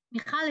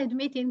 Michal had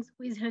meetings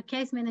with her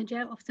case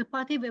manager of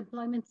supportive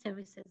employment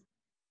services.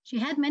 She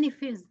had many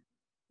fears.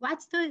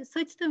 What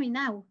suits to me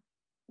now?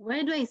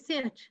 Where do I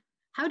search?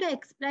 How do I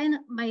explain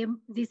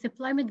this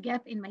employment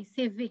gap in my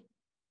CV?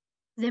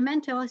 The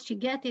mentors she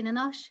got in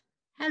Enosh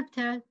helped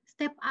her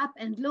step up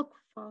and look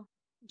for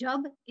a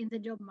job in the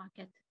job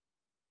market.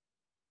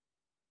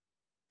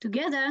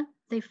 Together,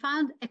 they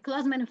found a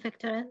clothes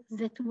manufacturer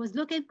that was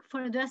looking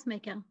for a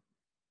dressmaker.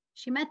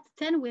 She met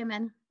 10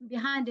 women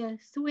behind their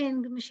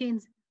sewing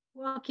machines,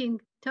 working,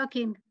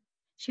 talking.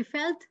 She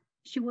felt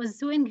she was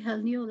sewing her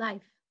new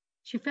life.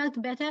 She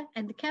felt better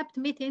and kept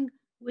meeting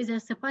with her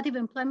supportive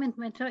employment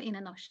mentor in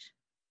Enosh.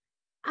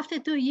 After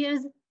 2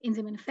 years in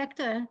the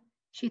manufacturer,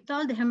 she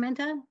told her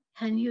mentor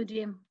her new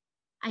dream.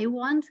 I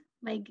want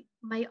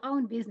my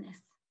own business.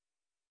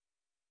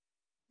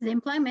 The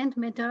employment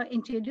mentor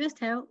introduced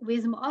her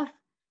with MOF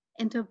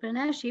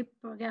entrepreneurship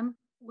program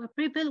where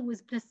people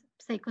with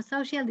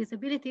psychosocial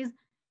disabilities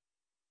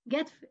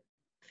get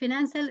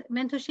financial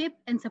mentorship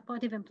and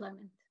supportive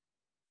employment.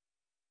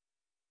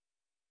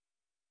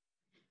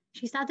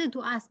 She started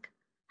to ask,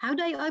 how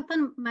do I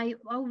open my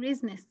own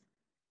business?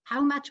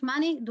 How much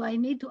money do I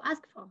need to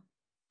ask for?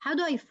 How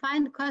do I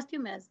find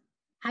customers?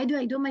 How do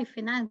I do my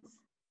finance?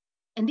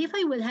 And if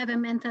I will have a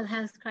mental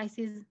health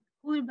crisis,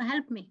 who will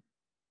help me?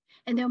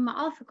 And her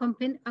MOF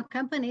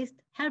accompanist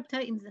helped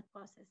her in the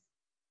process.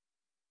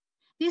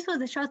 This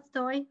was a short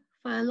story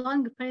for a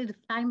long period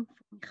of time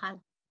for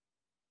Michal.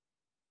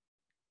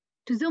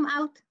 To zoom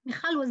out,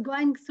 Michal was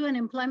going through an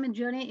employment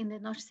journey in the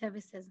Enosh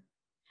services.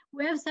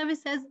 We have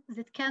services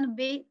that can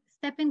be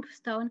stepping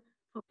stone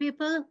for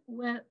people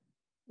where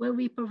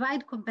we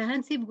provide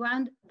comprehensive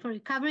ground for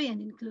recovery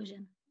and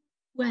inclusion.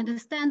 We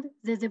understand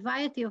that the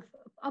variety of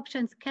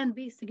options can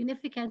be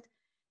significant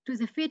to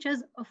the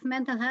features of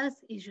mental health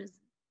issues.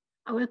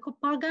 Our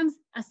programs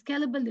are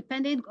scalable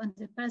depending on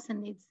the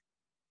person's needs.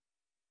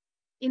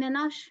 In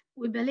Enosh,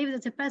 we believe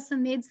that the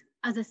person's needs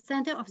are the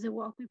center of the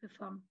work we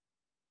perform.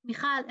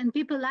 Michal and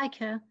people like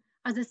her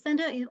are the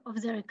center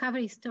of the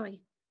recovery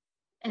story.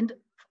 And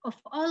of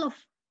all of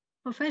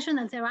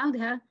professionals around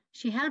her,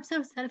 she helps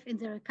herself in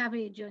the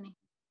recovery journey.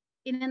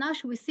 In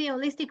Enosh, we see a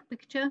holistic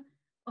picture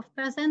of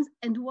persons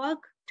and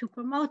work to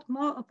promote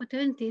more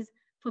opportunities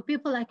for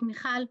people like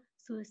Michal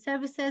through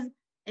services,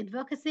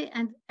 advocacy,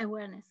 and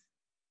awareness.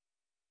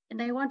 And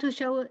I want to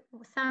show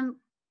some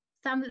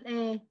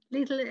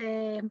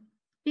little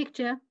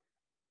picture,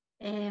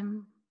 a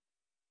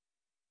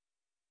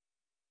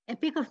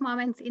peak of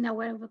moments in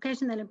our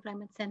vocational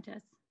employment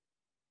centers.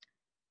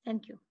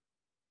 Thank you.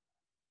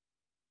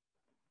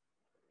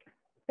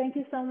 Thank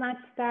you so much,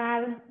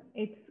 Tal.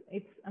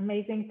 It's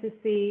amazing to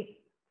see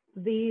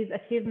these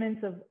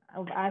achievements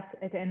of us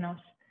at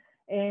Enosh.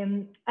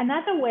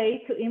 Another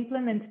way to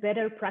implement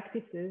better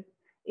practices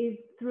is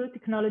through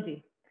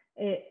technology.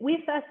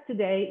 With us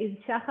today is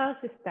Shachar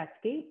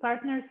Shestatsky,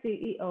 Partner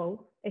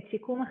CEO at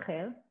Shikum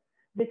Acher,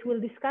 that will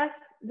discuss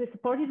the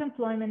supportive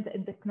employment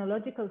and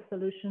technological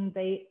solutions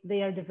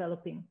they are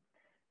developing.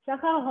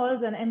 Shachar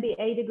holds an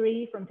MBA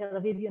degree from Tel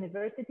Aviv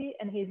University,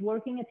 and he's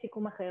working at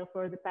Shikum Acher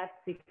for the past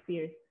 6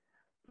 years.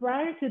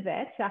 Prior to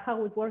that, Shachar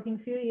was working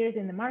a few years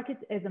in the market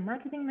as a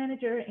marketing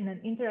manager in an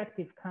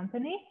interactive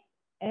company,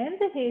 and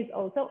he is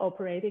also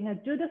operating a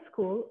judo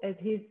school as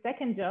his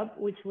second job,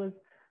 which was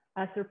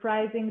a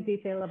surprising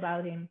detail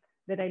about him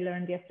that I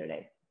learned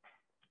yesterday.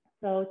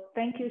 So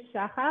thank you,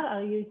 Shachar.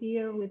 Are you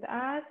here with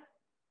us?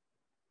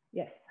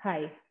 Yes,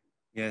 hi.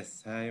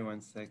 Yes, hi,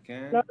 1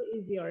 second. The floor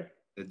is yours.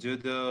 The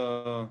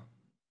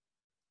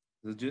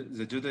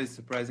judo is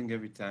surprising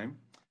every time.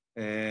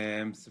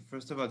 So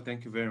first of all,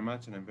 thank you very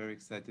much, and I'm very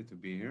excited to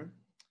be here.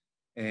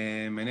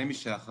 My name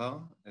is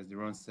Shachar, as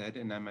Liron said,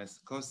 and I'm a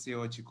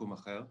co-CEO at Shikum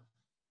Acher,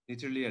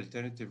 literally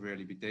alternative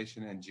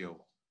rehabilitation NGO,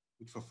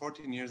 which for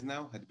 14 years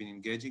now had been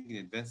engaging in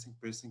advancing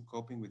persons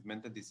coping with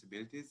mental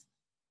disabilities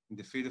in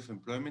the field of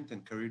employment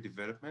and career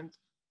development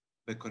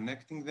by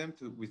connecting them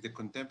with the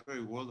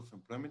contemporary world of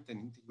employment and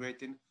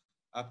integrating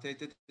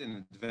updated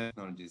and advanced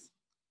technologies.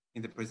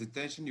 In the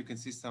presentation, you can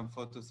see some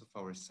photos of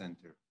our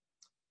center.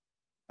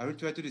 I will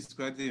try to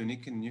describe the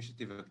unique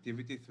initiative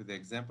activity through the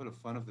example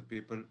of one of the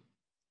people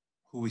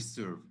who we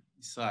serve,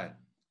 Israel.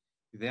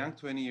 is a young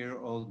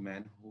 20-year-old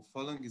man who,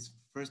 following his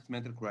first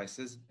mental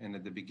crisis and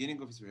at the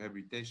beginning of his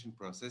rehabilitation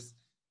process,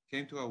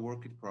 came to our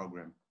Work It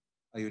program,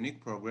 a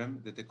unique program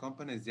that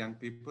accompanies young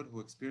people who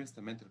experienced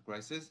a mental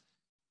crisis,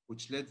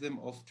 which led them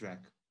off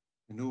track,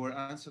 and who were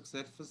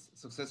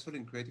unsuccessful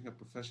in creating a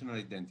professional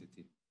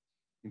identity.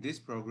 In this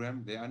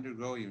program, they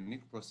undergo a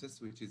unique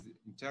process which is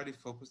entirely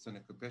focused on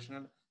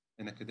occupational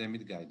and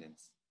academic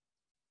guidance.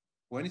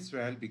 When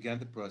Israel began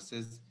the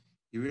process,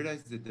 he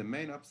realized that the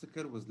main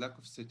obstacle was lack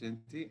of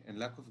certainty and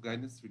lack of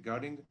guidance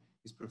regarding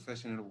his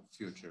professional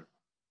future,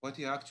 what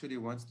he actually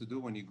wants to do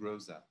when he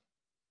grows up.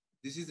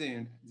 This is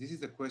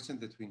a question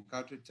that we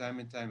encounter time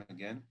and time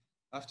again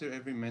after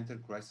every mental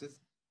crisis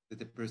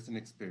that a person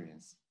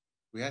experiences.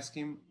 We ask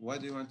him, what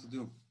do you want to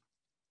do?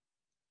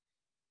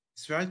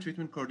 Israel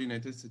treatment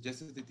coordinator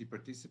suggested that he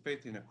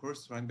participate in a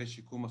course run by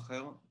Shikum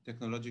Acher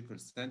Technological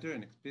Center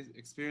and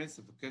experience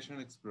a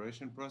vocational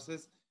exploration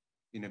process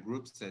in a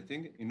group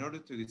setting in order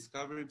to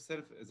discover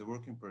himself as a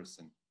working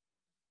person.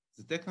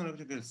 The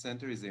Technological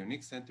Center is a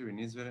unique center in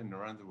Israel and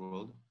around the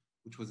world,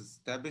 which was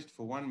established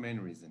for one main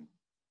reason.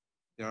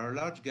 There are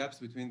large gaps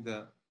between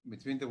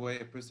the way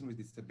a person with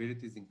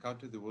disabilities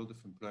encounters the world of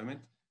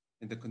employment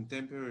and the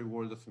contemporary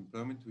world of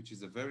employment, which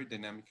is a very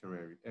dynamic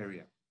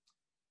area.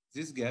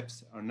 These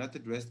gaps are not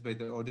addressed by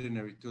the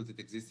ordinary tools that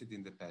existed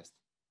in the past,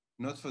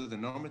 not for the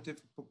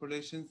normative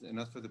populations and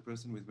not for the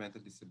person with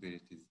mental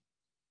disabilities.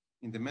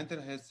 In the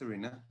mental health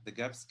arena, the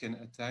gaps can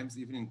at times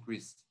even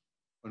increase.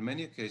 On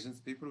many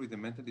occasions, people with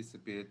mental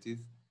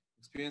disabilities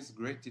experience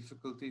great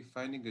difficulty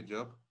finding a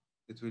job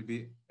that will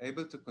be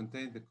able to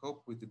contain the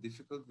cope with the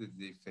difficulties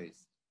they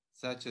face,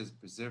 such as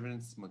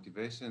perseverance,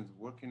 motivation,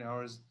 working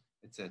hours,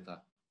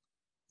 etc.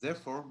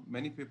 Therefore,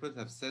 many people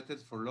have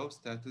settled for low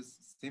status,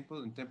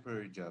 simple and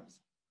temporary jobs.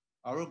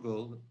 Our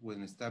goal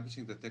when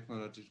establishing the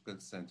Technological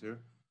Center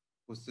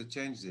was to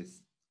change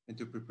this and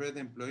to prepare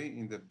the employee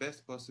in the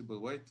best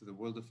possible way to the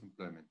world of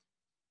employment.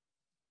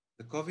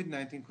 The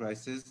COVID-19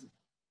 crisis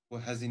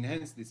has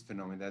enhanced this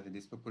phenomenon, and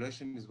this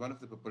population is one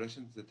of the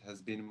populations that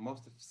has been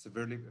most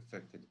severely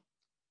affected.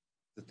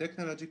 The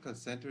Technological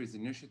Center is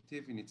an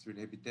initiative in its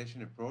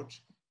rehabilitation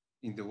approach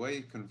in the way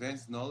it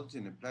conveys knowledge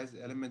and applies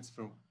elements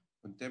from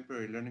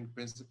contemporary learning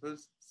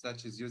principles,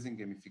 such as using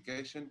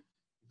gamification,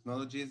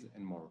 technologies,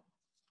 and more.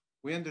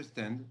 We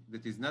understand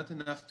that it is not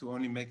enough to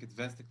only make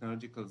advanced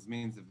technological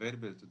means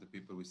available to the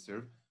people we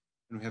serve,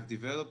 and we have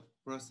developed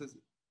process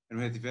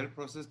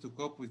to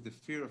cope with the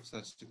fear of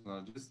such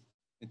technologies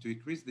and to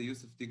increase the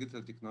use of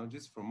digital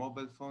technologies for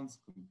mobile phones,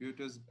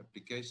 computers,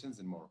 applications,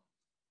 and more.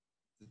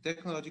 The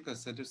Technological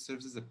Center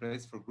serves as a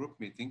place for group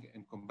meeting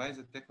and combines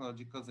the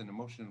technological and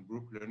emotional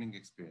group learning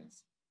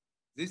experience.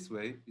 This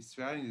way,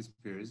 Israel and his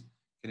peers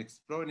can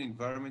explore an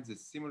environment that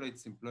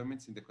simulates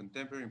employment in the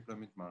contemporary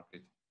employment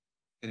market,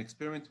 can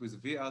experiment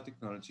with VR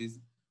technologies,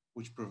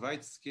 which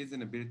provide skills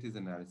and abilities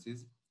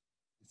analysis.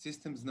 The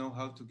systems know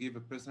how to give a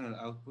personal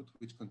output,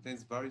 which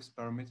contains various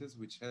parameters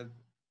which help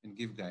and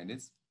give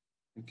guidance,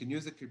 and can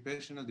use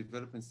occupational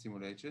development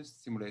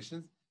simulations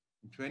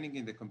and training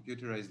in the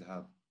computerized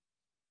hub,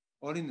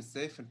 all in a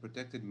safe and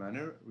protected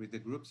manner with the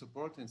group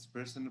support and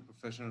personal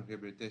professional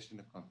rehabilitation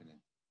accompaniment.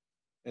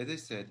 As I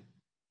said,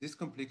 these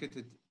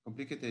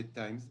complicated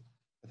times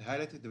have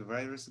highlighted the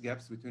various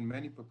gaps between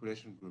many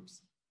population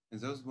groups, and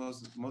those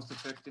most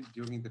affected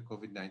during the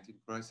COVID-19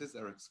 crisis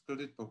are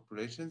excluded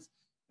populations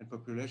and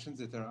populations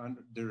that are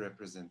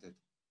underrepresented,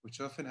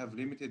 which often have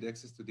limited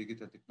access to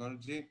digital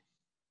technology.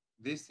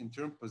 This, in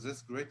turn,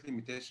 possesses great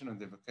limitation on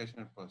the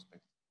vocational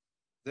prospect.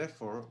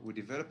 Therefore, we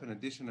develop an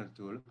additional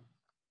tool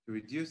to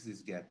reduce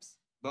these gaps,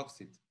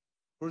 Boxit.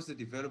 First, they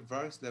develop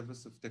various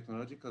levels of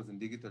technological and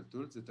digital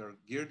tools that are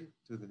geared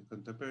to the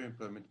contemporary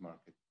employment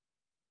market.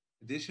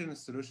 Additional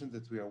solutions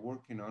that we are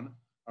working on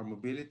are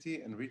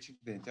mobility and reaching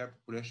the entire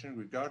population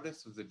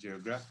regardless of the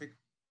geographic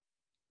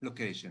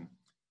location.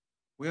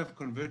 We have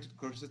converted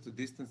courses to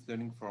distance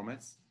learning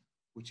formats,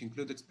 which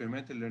include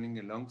experimental learning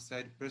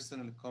alongside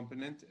personal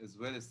component as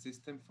well as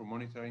system for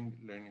monitoring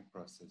learning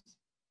process.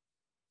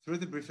 Through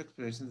the brief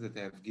explanations that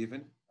I have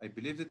given, I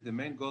believe that the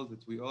main goal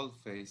that we all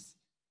face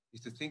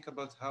is to think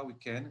about how we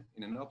can,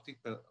 in an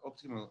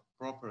optimal,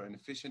 proper, and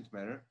efficient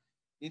manner,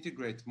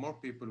 integrate more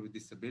people with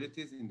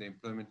disabilities in the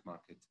employment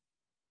market,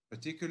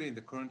 particularly in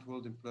the current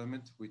world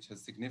employment, which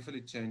has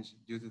significantly changed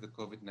due to the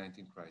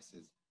COVID-19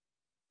 crisis.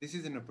 This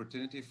is an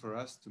opportunity for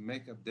us to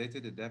make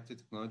updated, adapted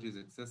technologies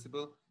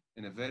accessible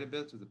and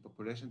available to the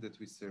population that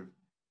we serve,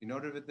 in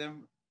order for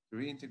them to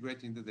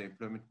reintegrate into the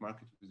employment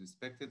market with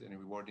respected and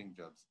rewarding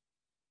jobs.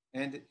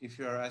 And if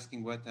you are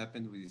asking what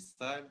happened with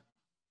Israel,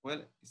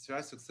 well,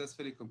 Israel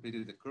successfully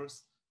completed the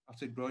course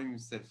after growing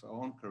himself our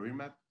own career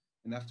map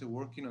and after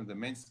working on the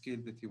main skill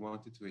that he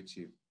wanted to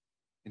achieve.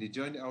 And he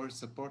joined our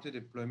supported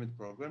employment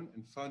program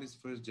and found his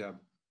first job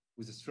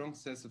with a strong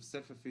sense of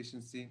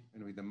self-efficiency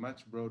and with a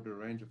much broader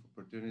range of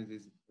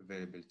opportunities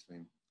available to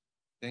him.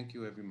 Thank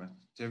you very much.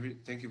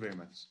 Thank you very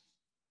much.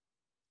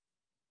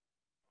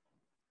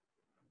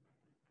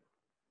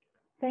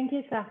 Thank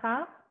you,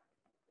 Shachar.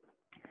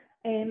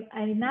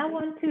 I now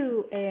want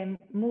to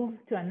move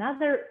to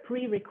another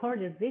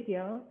pre-recorded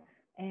video,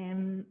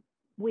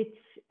 which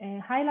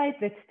highlights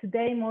that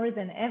today more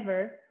than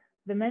ever,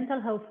 the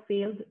mental health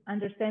field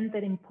understands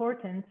the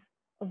importance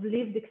of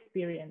lived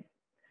experience.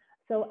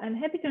 So I'm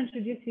happy to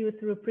introduce you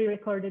through a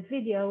pre-recorded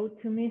video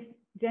to Ms.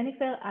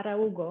 Jennifer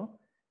Araujo,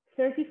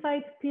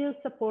 Certified Peer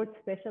Support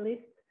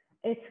Specialist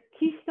at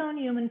Keystone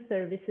Human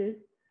Services,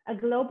 a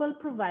global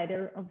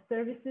provider of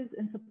services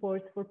and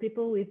support for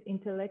people with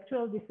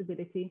intellectual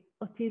disability,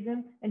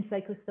 autism, and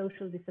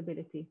psychosocial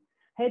disability,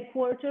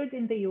 headquartered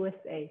in the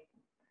USA.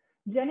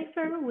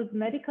 Jennifer was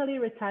medically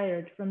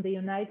retired from the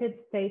United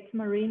States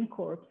Marine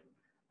Corps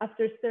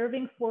after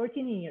serving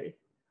 14 years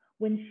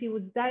when she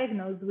was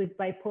diagnosed with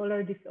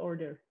bipolar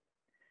disorder.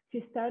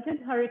 She started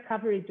her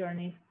recovery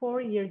journey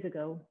 4 years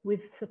ago with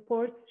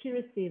support she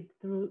received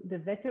through the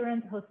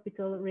Veterans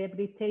Hospital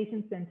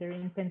Rehabilitation Center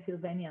in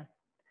Pennsylvania.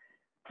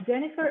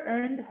 Jennifer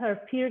earned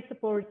her peer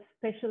support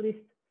specialist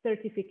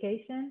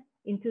certification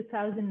in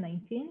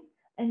 2019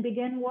 and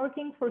began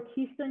working for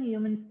Keystone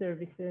Human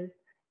Services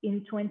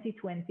in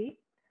 2020,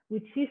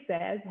 which she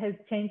says has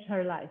changed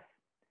her life.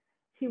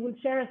 She will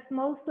share a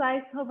small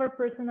slice of her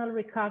personal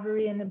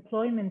recovery and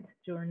employment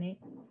journey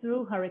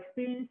through her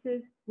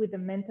experiences with the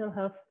mental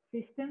health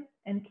system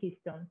and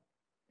Keystone.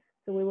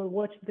 So we will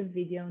watch the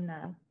video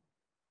now.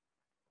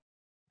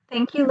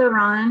 Thank you,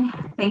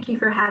 Liron. Thank you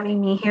for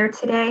having me here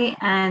today,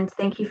 and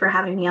thank you for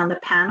having me on the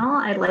panel.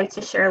 I'd like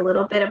to share a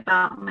little bit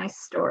about my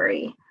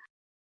story.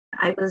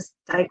 I was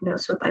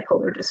diagnosed with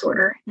bipolar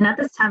disorder, and at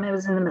this time I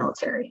was in the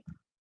military.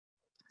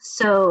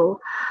 So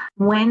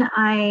when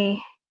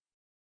I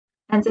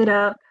ended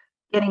up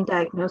getting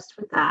diagnosed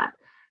with that,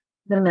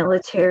 the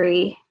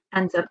military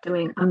ends up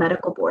doing a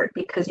medical board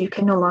because you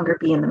can no longer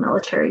be in the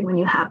military when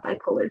you have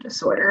bipolar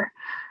disorder.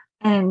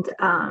 And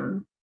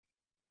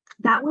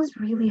that was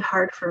really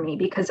hard for me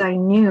because I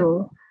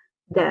knew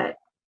that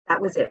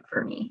that was it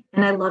for me.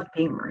 And I loved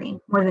being a Marine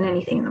more than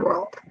anything in the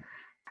world.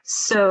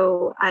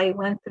 So I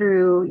went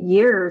through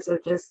years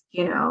of just,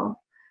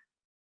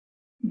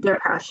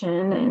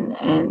 depression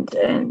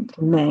and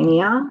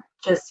mania,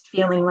 just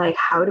feeling like,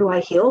 how do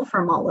I heal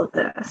from all of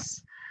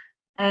this?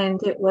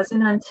 And it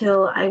wasn't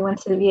until I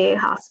went to the VA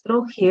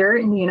hospital here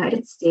in the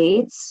United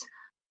States,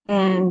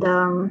 and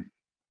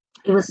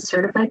it was a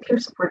certified peer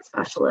support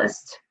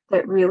specialist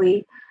that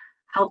really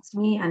helped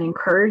me and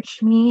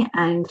encouraged me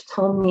and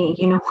told me,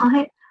 you know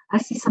what, I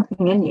see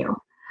something in you.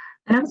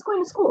 And I was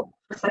going to school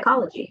for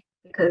psychology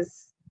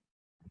because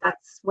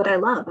that's what I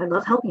love. I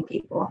love helping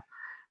people.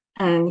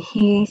 And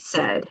he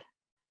said,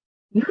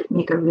 you would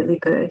make a really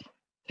good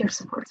peer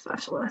support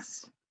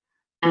specialist.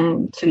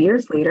 And 2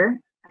 years later,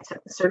 I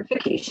took the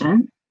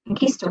certification and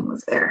Keystone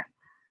was there.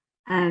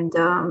 And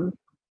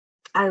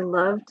I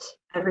loved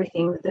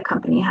everything that the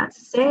company had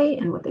to say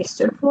and what they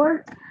stood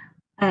for.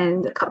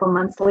 And a couple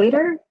months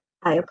later,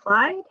 I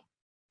applied,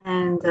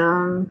 and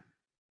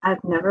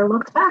I've never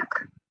looked back.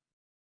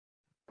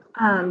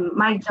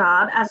 My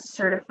job as a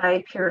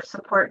certified peer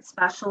support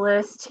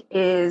specialist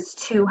is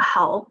to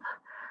help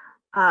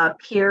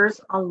peers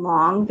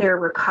along their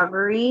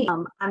recovery.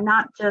 I'm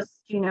not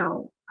just,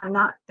 I'm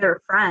not their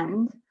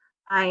friend.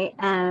 I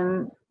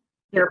am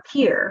their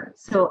peer.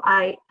 So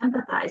I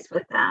empathize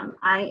with them.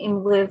 I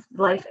am lived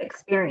life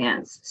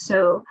experience.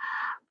 So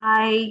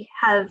I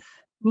have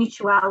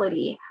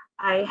mutuality.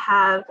 I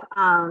have,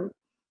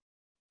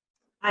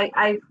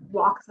 I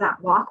walk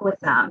that walk with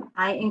them.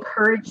 I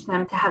encourage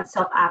them to have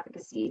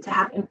self-advocacy, to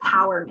have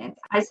empowerment.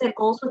 I set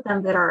goals with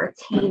them that are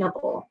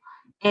attainable.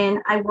 And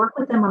I work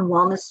with them on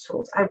wellness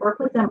tools. I work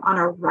with them on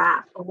a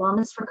RAP, a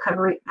wellness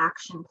recovery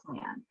action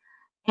plan.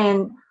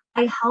 And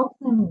I help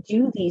them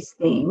do these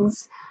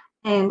things.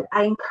 And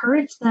I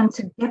encourage them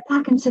to get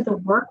back into the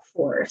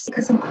workforce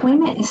because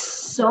employment is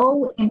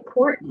so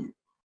important.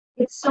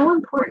 It's so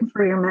important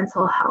for your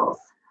mental health.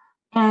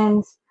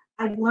 And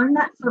I've learned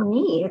that for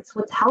me, it's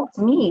what's helped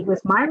me with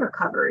my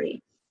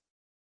recovery.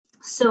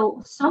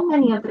 So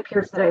many of the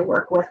peers that I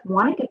work with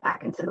want to get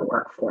back into the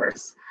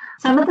workforce.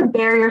 Some of the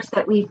barriers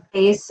that we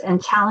face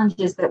and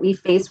challenges that we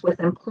face with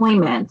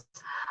employment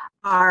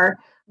are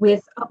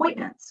with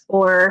appointments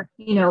or,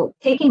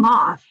 taking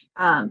off.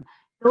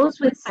 Those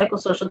with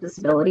psychosocial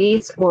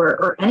disabilities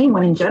or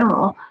anyone in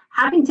general,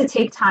 having to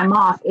take time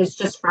off is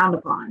just frowned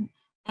upon.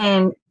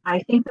 And I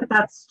think that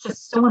that's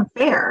just so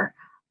unfair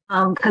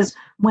because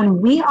when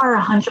we are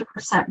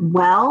 100%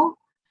 well,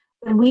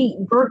 then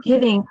we're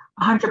giving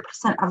 100%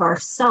 of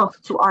ourselves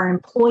to our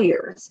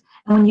employers.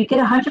 And when you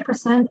get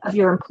 100% of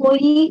your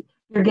employee,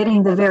 you're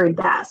getting the very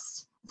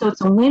best. So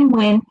it's a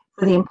win-win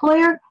for the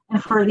employer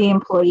and for the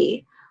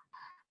employee.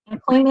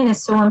 Employment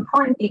is so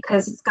important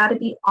because it's got to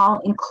be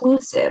all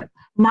inclusive,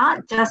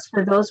 not just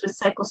for those with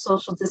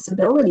psychosocial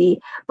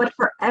disability, but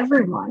for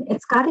everyone.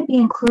 It's got to be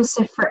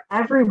inclusive for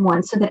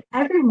everyone so that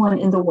everyone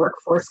in the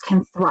workforce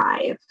can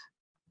thrive.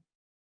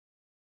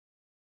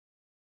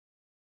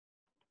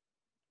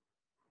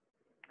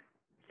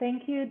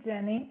 Thank you,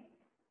 Jenny.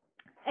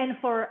 And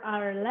for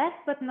our last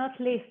but not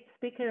least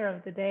speaker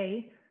of the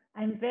day,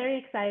 I'm very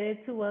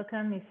excited to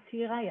welcome Ms.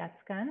 Shira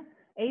Yatzkan,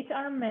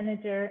 HR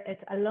Manager at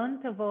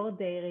Alon Tavor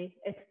Dairy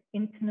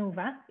in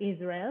Tnuva,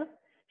 Israel.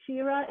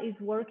 Shira is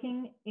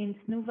working in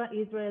Tnuva,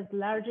 Israel's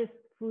largest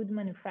food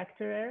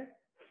manufacturer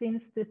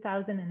since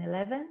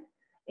 2011.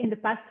 In the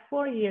past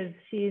 4 years,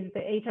 she is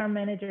the HR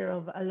Manager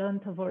of Alon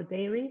Tavor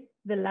Dairy,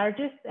 the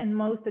largest and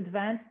most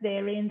advanced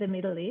dairy in the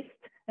Middle East,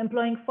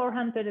 employing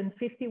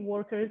 450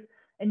 workers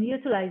and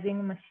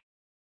utilizing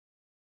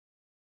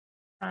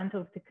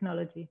of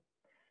technology.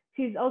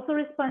 She is also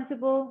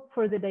responsible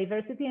for the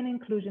diversity and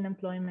inclusion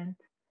employment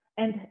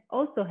and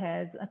also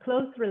has a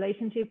close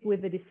relationship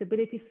with the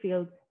disability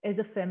field as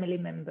a family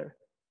member.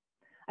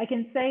 I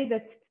can say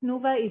that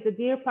Tnuva is a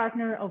dear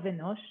partner of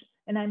Enosh,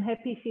 and I'm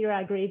happy Shira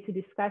agreed to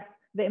discuss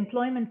the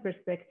employment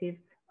perspective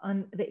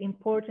on the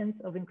importance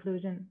of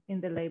inclusion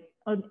in the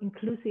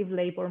inclusive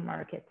labor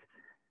market.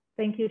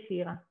 Thank you,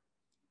 Shira.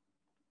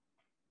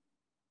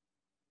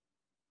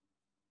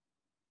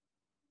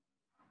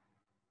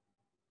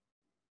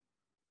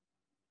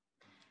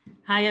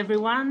 Hi,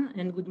 everyone,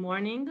 and good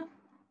morning.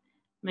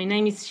 My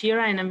name is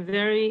Shira, and I'm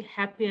very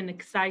happy and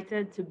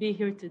excited to be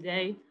here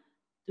today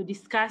to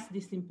discuss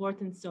this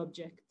important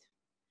subject.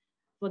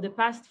 For the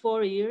past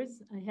 4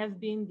 years, I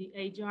have been the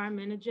HR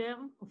manager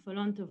of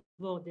Alon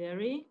Tavor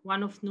Dairy,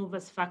 one of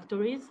Tnuva's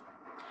factories.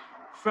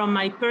 From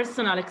my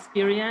personal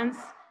experience,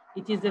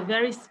 it is a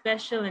very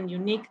special and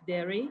unique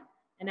dairy,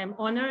 and I'm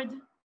honored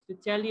to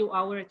tell you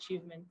our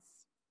achievements.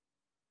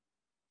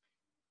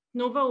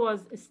 Tnuva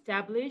was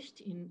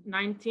established in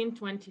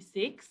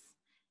 1926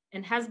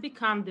 and has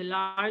become the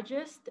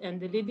largest and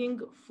the leading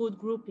food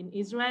group in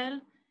Israel.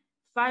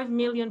 5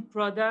 million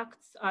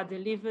products are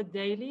delivered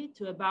daily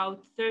to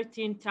about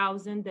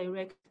 13,000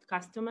 direct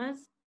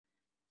customers,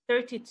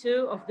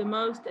 32 of the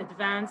most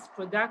advanced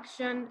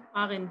production,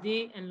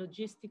 R&D, and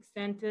logistics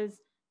centers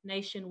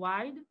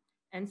nationwide,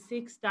 and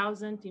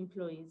 6,000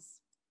 employees.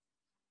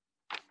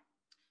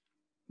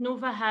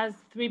 Tnuva has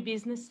 3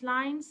 business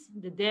lines: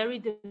 the dairy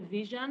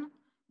division,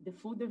 the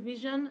food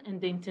division,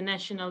 and the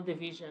international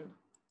division.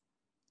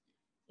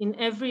 In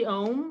every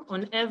home,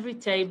 on every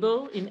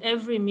table, in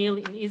every meal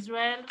in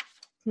Israel,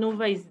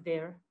 Tnuva is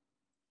there.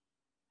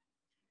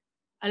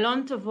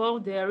 Alon Tavor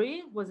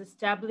Dairy was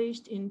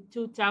established in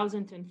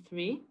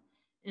 2003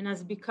 and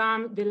has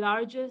become the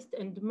largest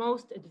and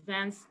most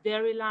advanced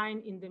dairy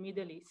line in the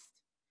Middle East,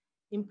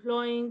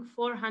 employing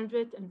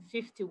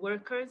 450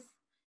 workers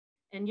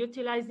and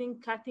utilizing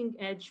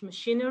cutting-edge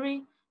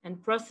machinery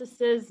and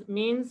processes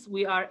means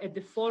we are at the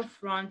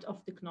forefront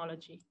of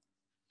technology.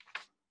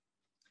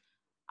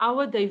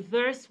 Our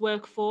diverse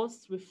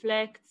workforce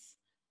reflects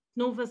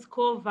Tnuva's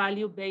core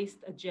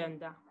value-based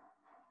agenda.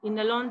 In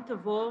Alon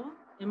Tavor,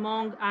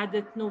 among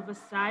other Tnuva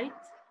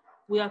sites,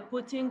 we are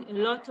putting a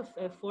lot of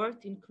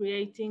effort in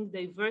creating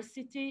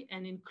diversity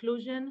and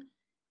inclusion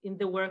in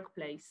the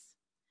workplace.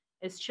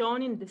 As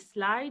shown in the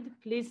slide,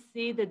 please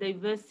see the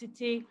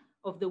diversity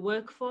of the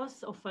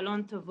workforce of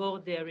Alon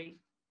Tavor Dairy.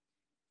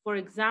 For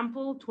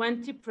example,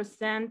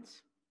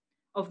 20%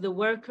 of the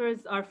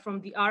workers are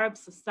from the Arab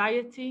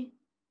society.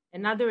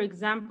 Another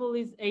example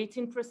is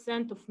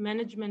 18% of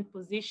management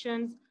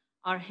positions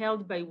are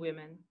held by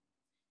women.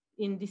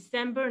 In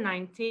December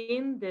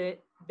 19, the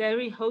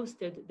dairy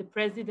hosted the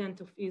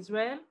President of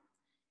Israel.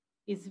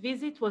 His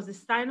visit was a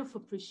sign of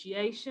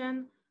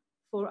appreciation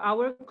for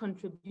our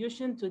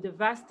contribution to the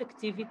vast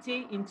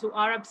activity into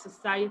Arab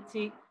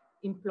society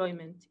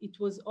employment. It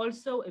was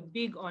also a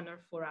big honor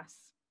for us.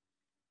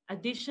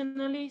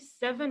 Additionally,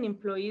 7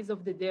 employees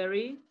of the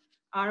dairy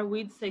are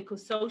with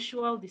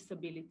psychosocial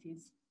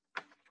disabilities.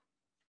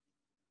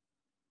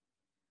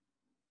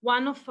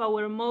 One of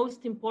our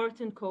most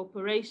important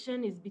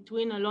cooperation is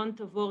between Alon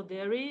Tavor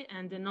Dairy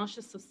and the Enosh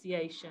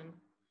Association.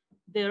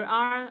 There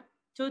are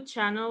 2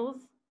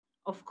 channels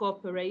of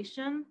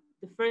cooperation.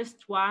 The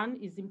first one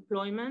is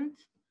employment.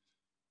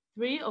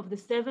 3 of the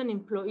 7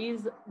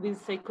 employees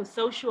with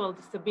psychosocial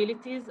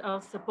disabilities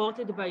are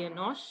supported by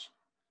Enosh.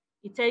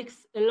 It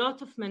takes a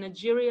lot of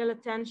managerial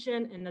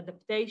attention and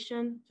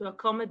adaptation to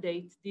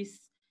accommodate these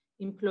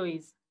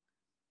employees.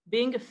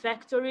 Being a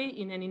factory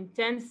in an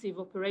intensive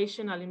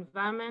operational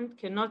environment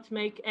cannot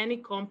make any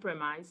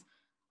compromise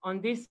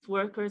on this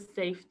workers'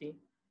 safety.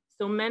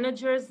 So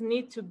managers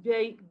need to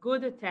pay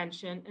good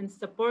attention and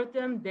support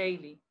them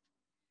daily.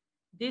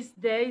 These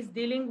days,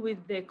 dealing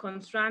with the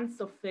constraints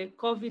of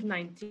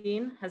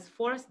COVID-19 has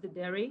forced the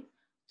dairy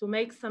to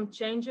make some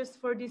changes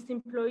for these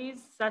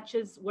employees, such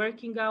as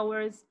working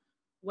hours,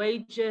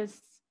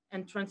 wages,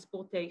 and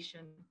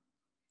transportation.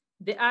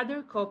 The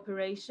other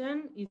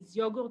cooperation is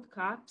yogurt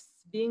cups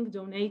being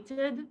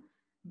donated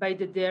by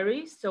the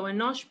dairy, so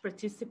Enosh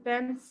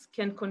participants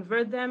can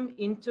convert them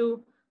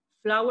into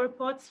flower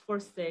pots for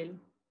sale.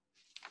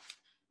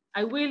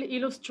 I will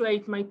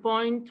illustrate my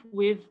point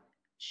with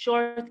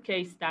short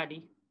case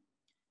study.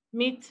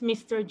 Meet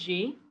Mr.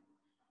 G.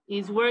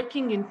 He's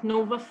working in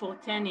Tnuva for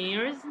 10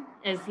 years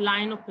as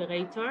line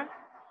operator.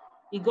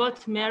 He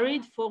got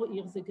married 4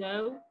 years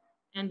ago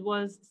and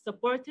was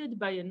supported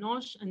by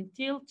Enosh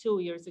until 2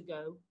 years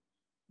ago.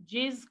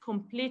 G's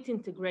complete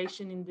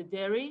integration in the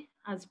dairy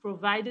has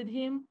provided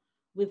him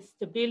with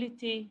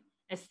stability,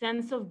 a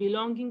sense of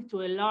belonging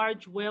to a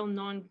large,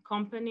 well-known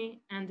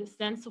company, and a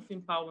sense of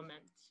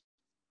empowerment.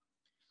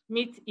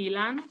 Meet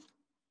Ilan.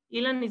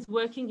 Ilan is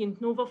working in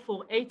Tnuva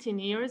for 18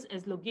 years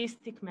as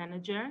logistic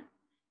manager.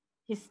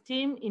 His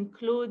team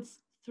includes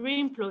 3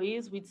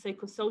 employees with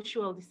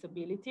psychosocial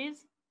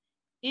disabilities.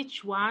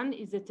 Each one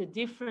is at a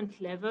different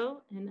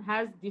level and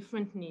has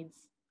different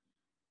needs.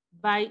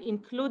 By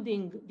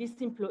including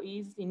these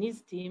employees in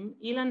his team,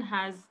 Ilan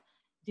has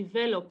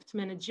developed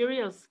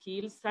managerial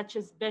skills such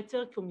as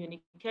better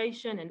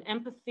communication and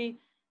empathy,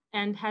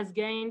 and has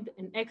gained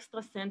an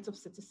extra sense of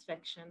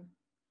satisfaction.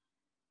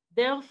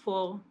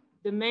 Therefore,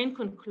 the main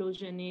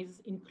conclusion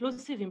is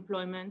inclusive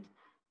employment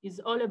is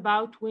all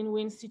about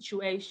win-win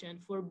situation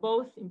for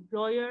both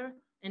employer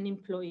and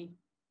employee.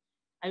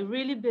 I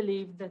really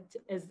believe that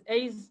as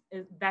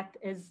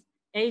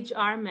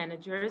HR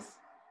managers,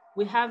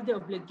 we have the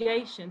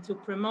obligation to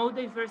promote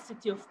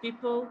diversity of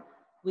people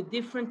with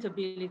different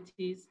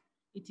abilities.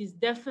 It is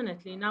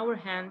definitely in our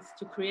hands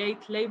to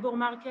create labor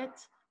market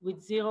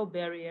with 0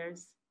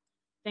 barriers.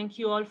 Thank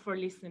you all for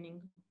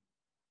listening.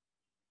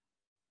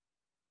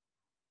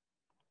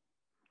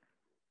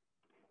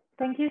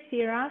 Thank you,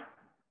 Shira,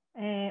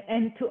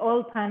 and to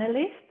all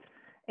panelists.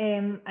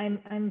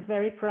 I'm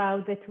very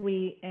proud that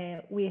we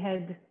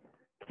had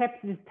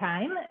kept this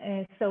time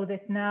so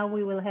that now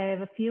we will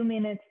have a few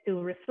minutes to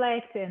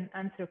reflect and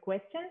answer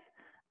questions.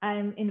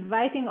 I'm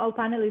inviting all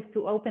panelists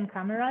to open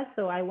cameras,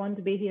 so I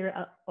won't be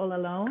here all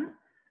alone.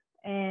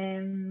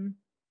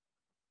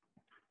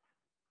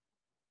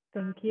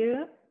 Thank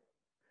you.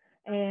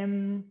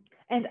 And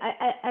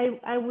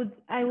I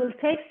will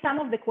take some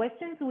of the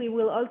questions. We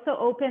will also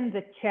open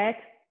the chat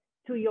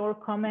to your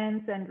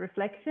comments and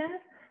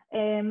reflections,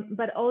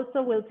 but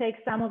also we'll take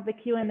some of the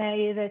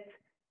Q&A that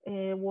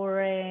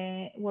were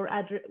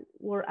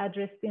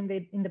addressed in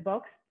the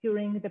box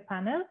during the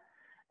panel.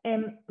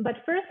 But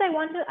first, I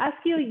want to ask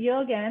you,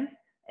 Jürgen,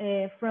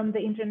 from the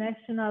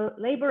International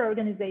Labour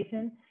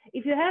Organization,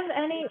 if you have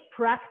any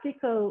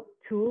practical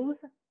tools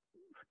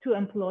to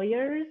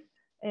employers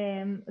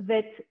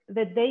that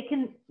they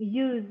can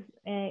use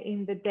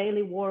in the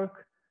daily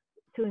work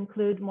to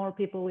include more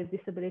people with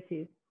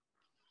disabilities.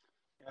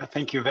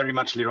 Thank you very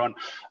much, Liron.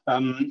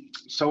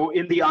 So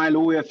in the ILO,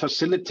 we are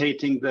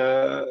facilitating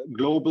the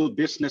global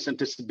business and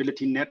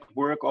disability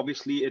network.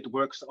 Obviously, it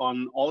works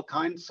on all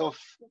kinds of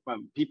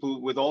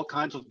people with all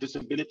kinds of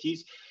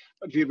disabilities.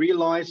 But we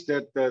realize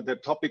that the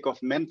topic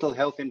of mental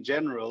health in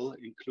general,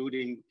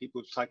 including people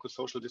with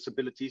psychosocial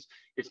disabilities,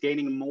 is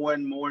gaining more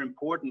and more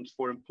importance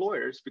for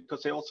employers,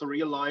 because they also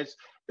realize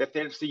that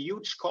there's a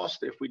huge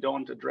cost if we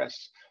don't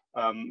address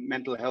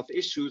mental health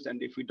issues,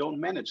 and if we don't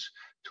manage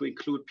to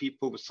include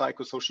people with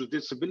psychosocial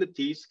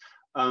disabilities.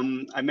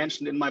 I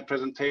mentioned in my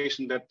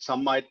presentation that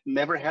some might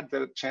never had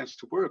the chance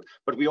to work,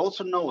 but we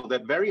also know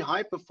that very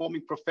high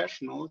performing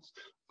professionals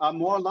are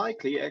more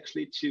likely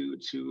actually to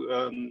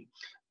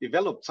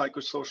develop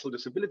psychosocial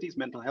disabilities,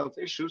 mental health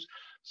issues.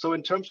 So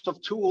in terms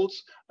of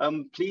tools,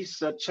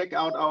 please check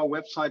out our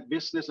website,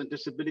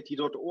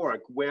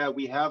 businessanddisability.org, where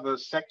we have a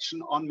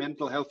section on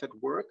mental health at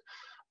work.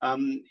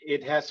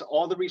 It has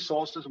all the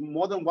resources,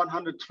 more than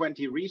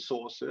 120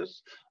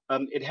 resources.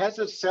 It has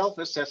a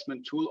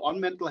self-assessment tool on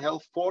mental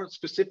health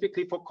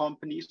specifically for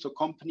companies. So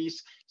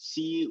companies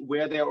see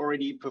where they're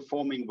already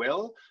performing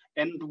well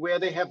and where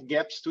they have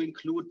gaps to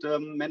include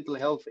mental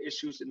health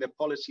issues in their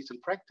policies and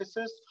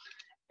practices.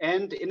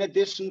 And in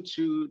addition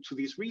to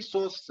these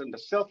resources and the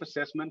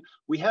self-assessment,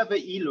 we have an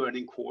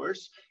e-learning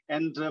course.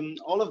 And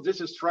all of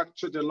this is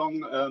structured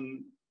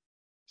along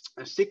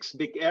 6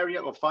 big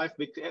areas or 5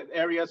 big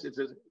areas. It's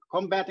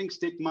combating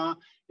stigma,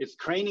 it's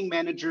training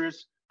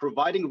managers,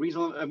 providing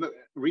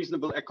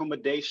reasonable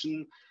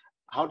accommodation,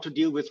 how to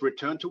deal with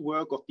return to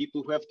work of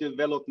people who have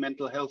developed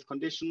mental health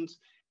conditions,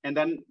 and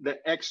then the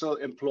actual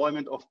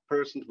employment of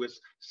persons with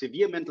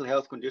severe mental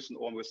health condition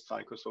or with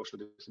psychosocial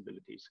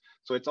disabilities.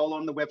 So it's all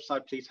on the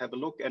website. Please have a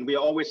look. And we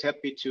are always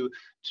happy to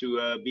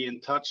be in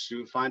touch.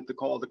 You find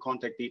all the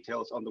contact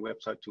details on the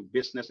website to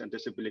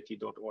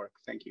businessanddisability.org.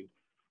 Thank you.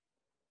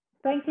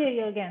 Thank you,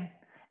 Jürgen.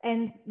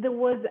 And there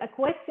was a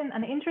question,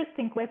 an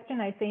interesting question,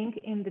 I think,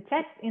 in the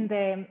chat, in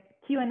the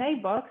Q&A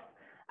box,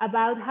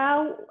 about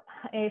how,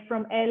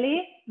 from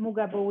Eli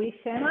Mugabowi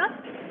Shema,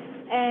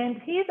 and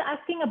he's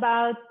asking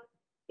about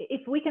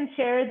if we can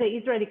share the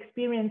Israel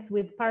experience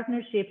with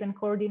partnership and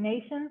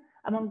coordination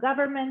among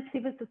government,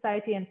 civil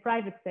society, and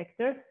private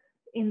sector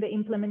in the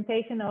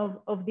implementation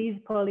of these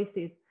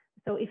policies.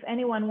 So if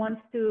anyone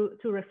wants to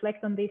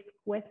reflect on this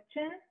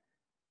question.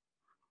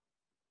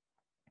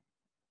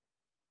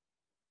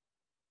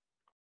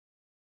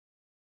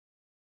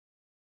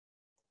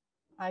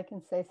 I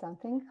can say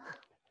something.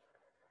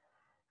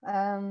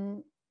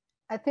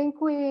 I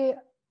think we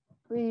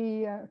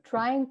are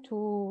trying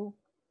to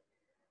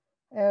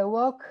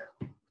work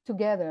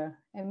together.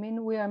 I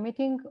mean, we are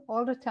meeting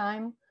all the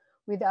time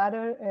with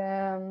other,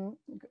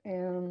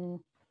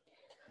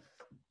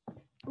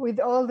 with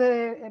all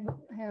the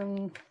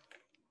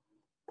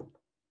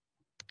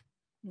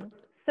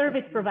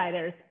Service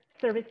providers.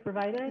 Service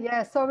providers?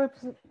 Yeah,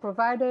 service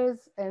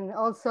providers, and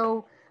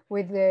also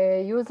with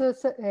the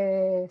users,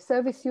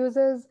 service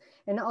users,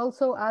 and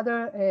also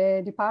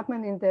other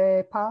departments in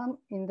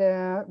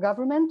the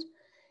government,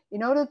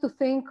 in order to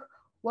think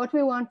what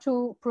we want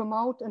to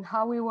promote and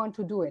how we want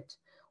to do it.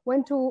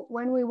 When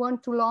we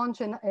want to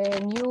launch a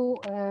new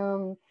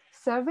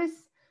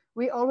service,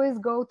 we always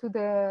go to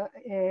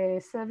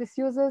the service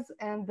users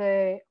and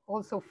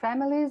also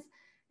families,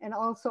 and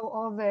also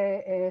all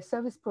the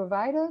service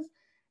providers,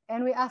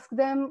 and we ask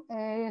them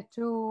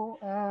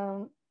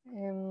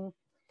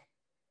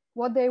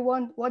what they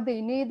want, what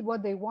they need,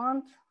 what they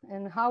want,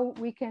 and how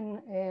we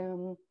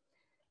can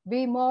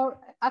be more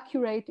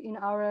accurate in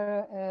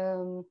our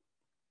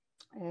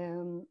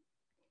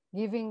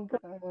giving.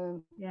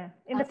 Yeah,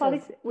 in the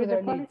policy, with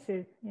the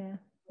policies. Yeah.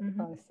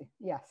 Policy.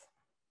 Yes.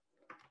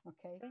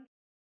 Okay.